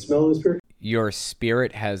 You can smell the spirit. Your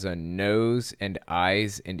spirit has a nose and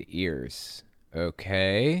eyes and ears.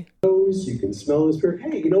 Okay. Nose, you can smell the spirit.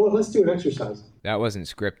 Hey, you know what? Let's do an exercise. That wasn't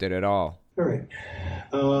scripted at all. All right.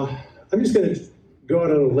 I'm just going to go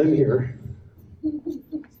out on a limb here.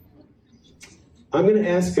 I'm going to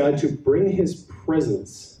ask God to bring his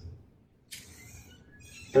presence.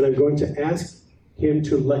 And I'm going to ask him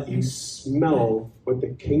to let you smell what the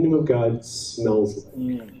kingdom of God smells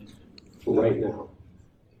like right now.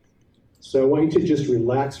 So I want you to just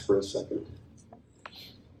relax for a second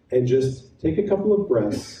and just take a couple of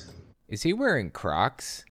breaths. Is he wearing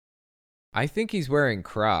Crocs? I think he's wearing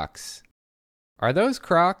Crocs. Are those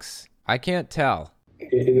Crocs? I can't tell.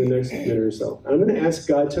 In the next minute or so. I'm going to ask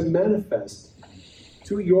God to manifest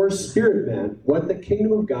to your spirit, man, what the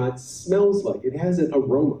kingdom of God smells like. It has an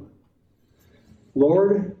aroma.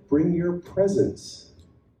 Lord, bring your presence.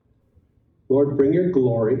 Lord, bring your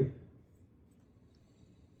glory.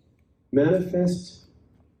 Manifest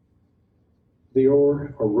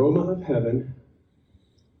your aroma of heaven.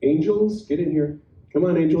 Angels, get in here. Come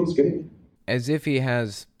on, angels, get in. As if he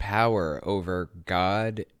has power over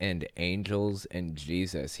God and angels and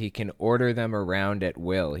Jesus. He can order them around at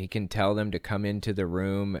will. He can tell them to come into the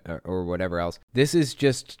room or whatever else. This is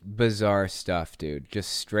just bizarre stuff, dude.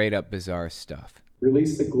 Just straight up bizarre stuff.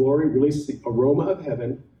 Release the glory, release the aroma of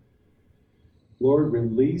heaven. Lord,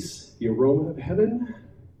 release the aroma of heaven.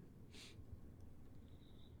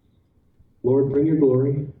 Lord, bring your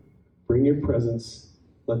glory, bring your presence.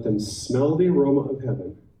 Let them smell the aroma of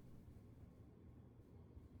heaven.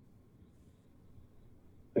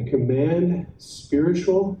 I command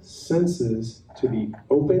spiritual senses to be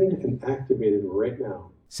opened and activated right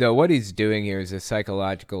now. So what he's doing here is a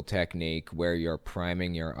psychological technique where you're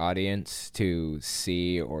priming your audience to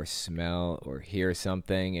see or smell or hear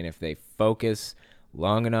something. And if they focus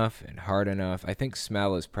long enough and hard enough, I think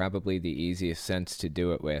smell is probably the easiest sense to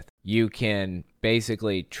do it with. You can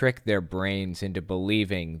basically trick their brains into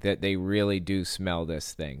believing that they really do smell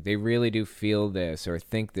this thing. They really do feel this or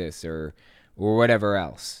think this or whatever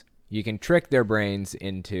else. You can trick their brains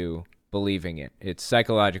into believing it. It's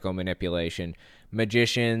psychological manipulation.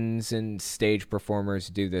 Magicians and stage performers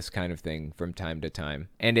do this kind of thing from time to time.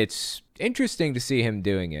 And it's interesting to see him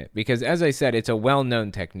doing it because, as I said, it's a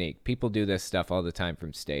well-known technique. People do this stuff all the time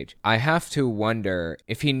from stage. I have to wonder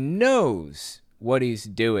if he knows what he's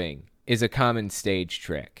doing is a common stage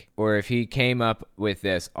trick, or if he came up with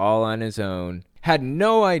this all on his own, had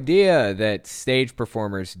no idea that stage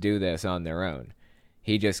performers do this on their own.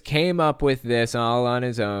 He just came up with this all on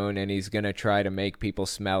his own, and he's going to try to make people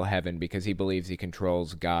smell heaven because he believes he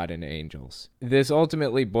controls God and angels. This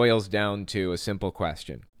ultimately boils down to a simple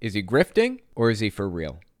question. Is he grifting, or is he for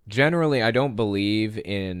real? Generally, I don't believe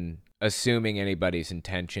in assuming anybody's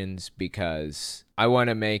intentions because I want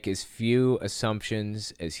to make as few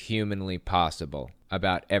assumptions as humanly possible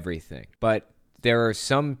about everything. But there are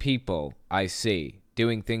some people I see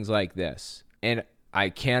doing things like this, and I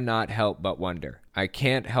cannot help but wonder. I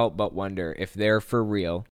can't help but wonder if they're for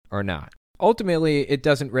real or not. Ultimately, it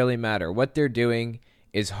doesn't really matter. What they're doing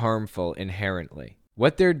is harmful inherently.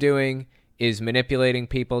 What they're doing is manipulating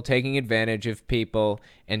people, taking advantage of people,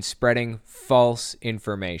 and spreading false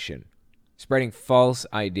information, spreading false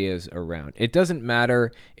ideas around. It doesn't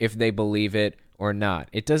matter if they believe it or not.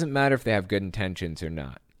 It doesn't matter if they have good intentions or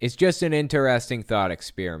not. It's just an interesting thought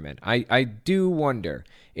experiment. I do wonder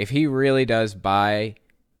if he really does buy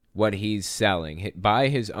what he's selling, buy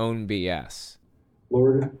his own BS.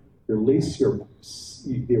 Lord, release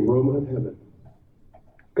the aroma of heaven.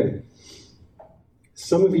 Okay.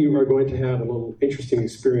 Some of you are going to have a little interesting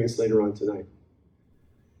experience later on tonight.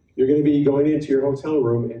 You're going to be going into your hotel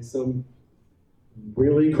room and some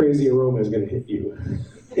really crazy aroma is going to hit you.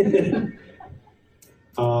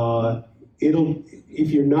 If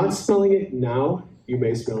you're not smelling it now, you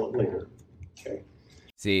may smell it later. Okay.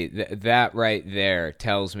 See, that right there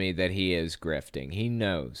tells me that he is grifting. He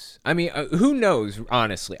knows. I mean, who knows,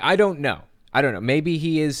 honestly? I don't know. Maybe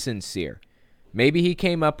he is sincere. Maybe he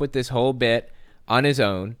came up with this whole bit on his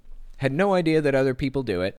own, had no idea that other people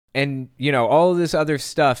do it. And, all this other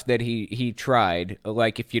stuff that he tried,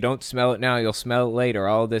 like if you don't smell it now, you'll smell it later,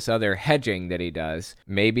 all this other hedging that he does.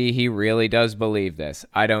 Maybe he really does believe this.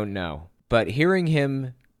 I don't know. But hearing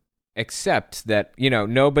him accept that,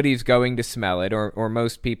 nobody's going to smell it, or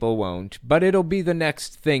most people won't, but it'll be the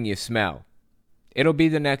next thing you smell. It'll be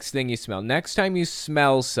the next thing you smell. Next time you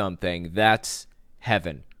smell something, that's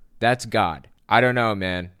heaven. That's God. I don't know,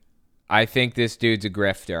 man. I think this dude's a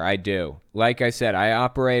grifter. I do. Like I said, I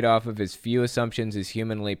operate off of as few assumptions as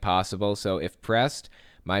humanly possible, so if pressed,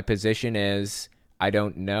 my position is I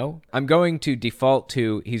don't know. I'm going to default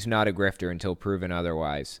to he's not a grifter until proven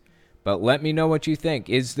otherwise. But let me know what you think.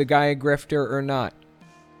 Is the guy a grifter or not?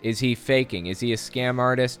 Is he faking? Is he a scam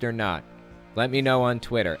artist or not? Let me know on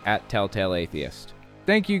Twitter, @TelltaleAtheist.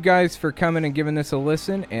 Thank you guys for coming and giving this a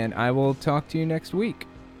listen, and I will talk to you next week.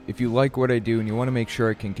 If you like what I do and you want to make sure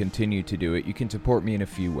I can continue to do it, you can support me in a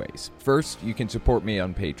few ways. First, you can support me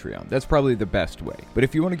on Patreon. That's probably the best way. But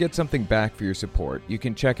if you want to get something back for your support, you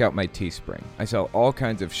can check out my Teespring. I sell all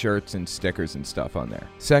kinds of shirts and stickers and stuff on there.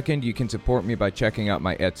 Second, you can support me by checking out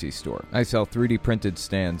my Etsy store. I sell 3D printed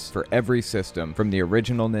stands for every system, from the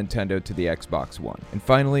original Nintendo to the Xbox One. And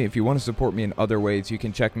finally, if you want to support me in other ways, you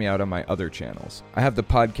can check me out on my other channels. I have the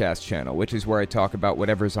podcast channel, which is where I talk about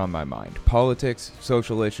whatever's on my mind. Politics,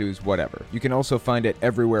 social issues, whatever. You can also find it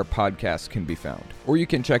everywhere podcasts can be found. Or you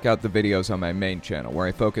can check out the videos on my main channel where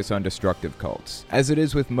I focus on destructive cults. As it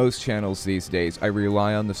is with most channels these days, I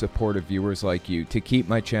rely on the support of viewers like you to keep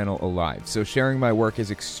my channel alive, so sharing my work is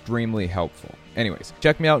extremely helpful. Anyways,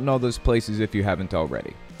 check me out in all those places if you haven't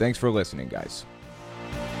already. Thanks for listening, guys.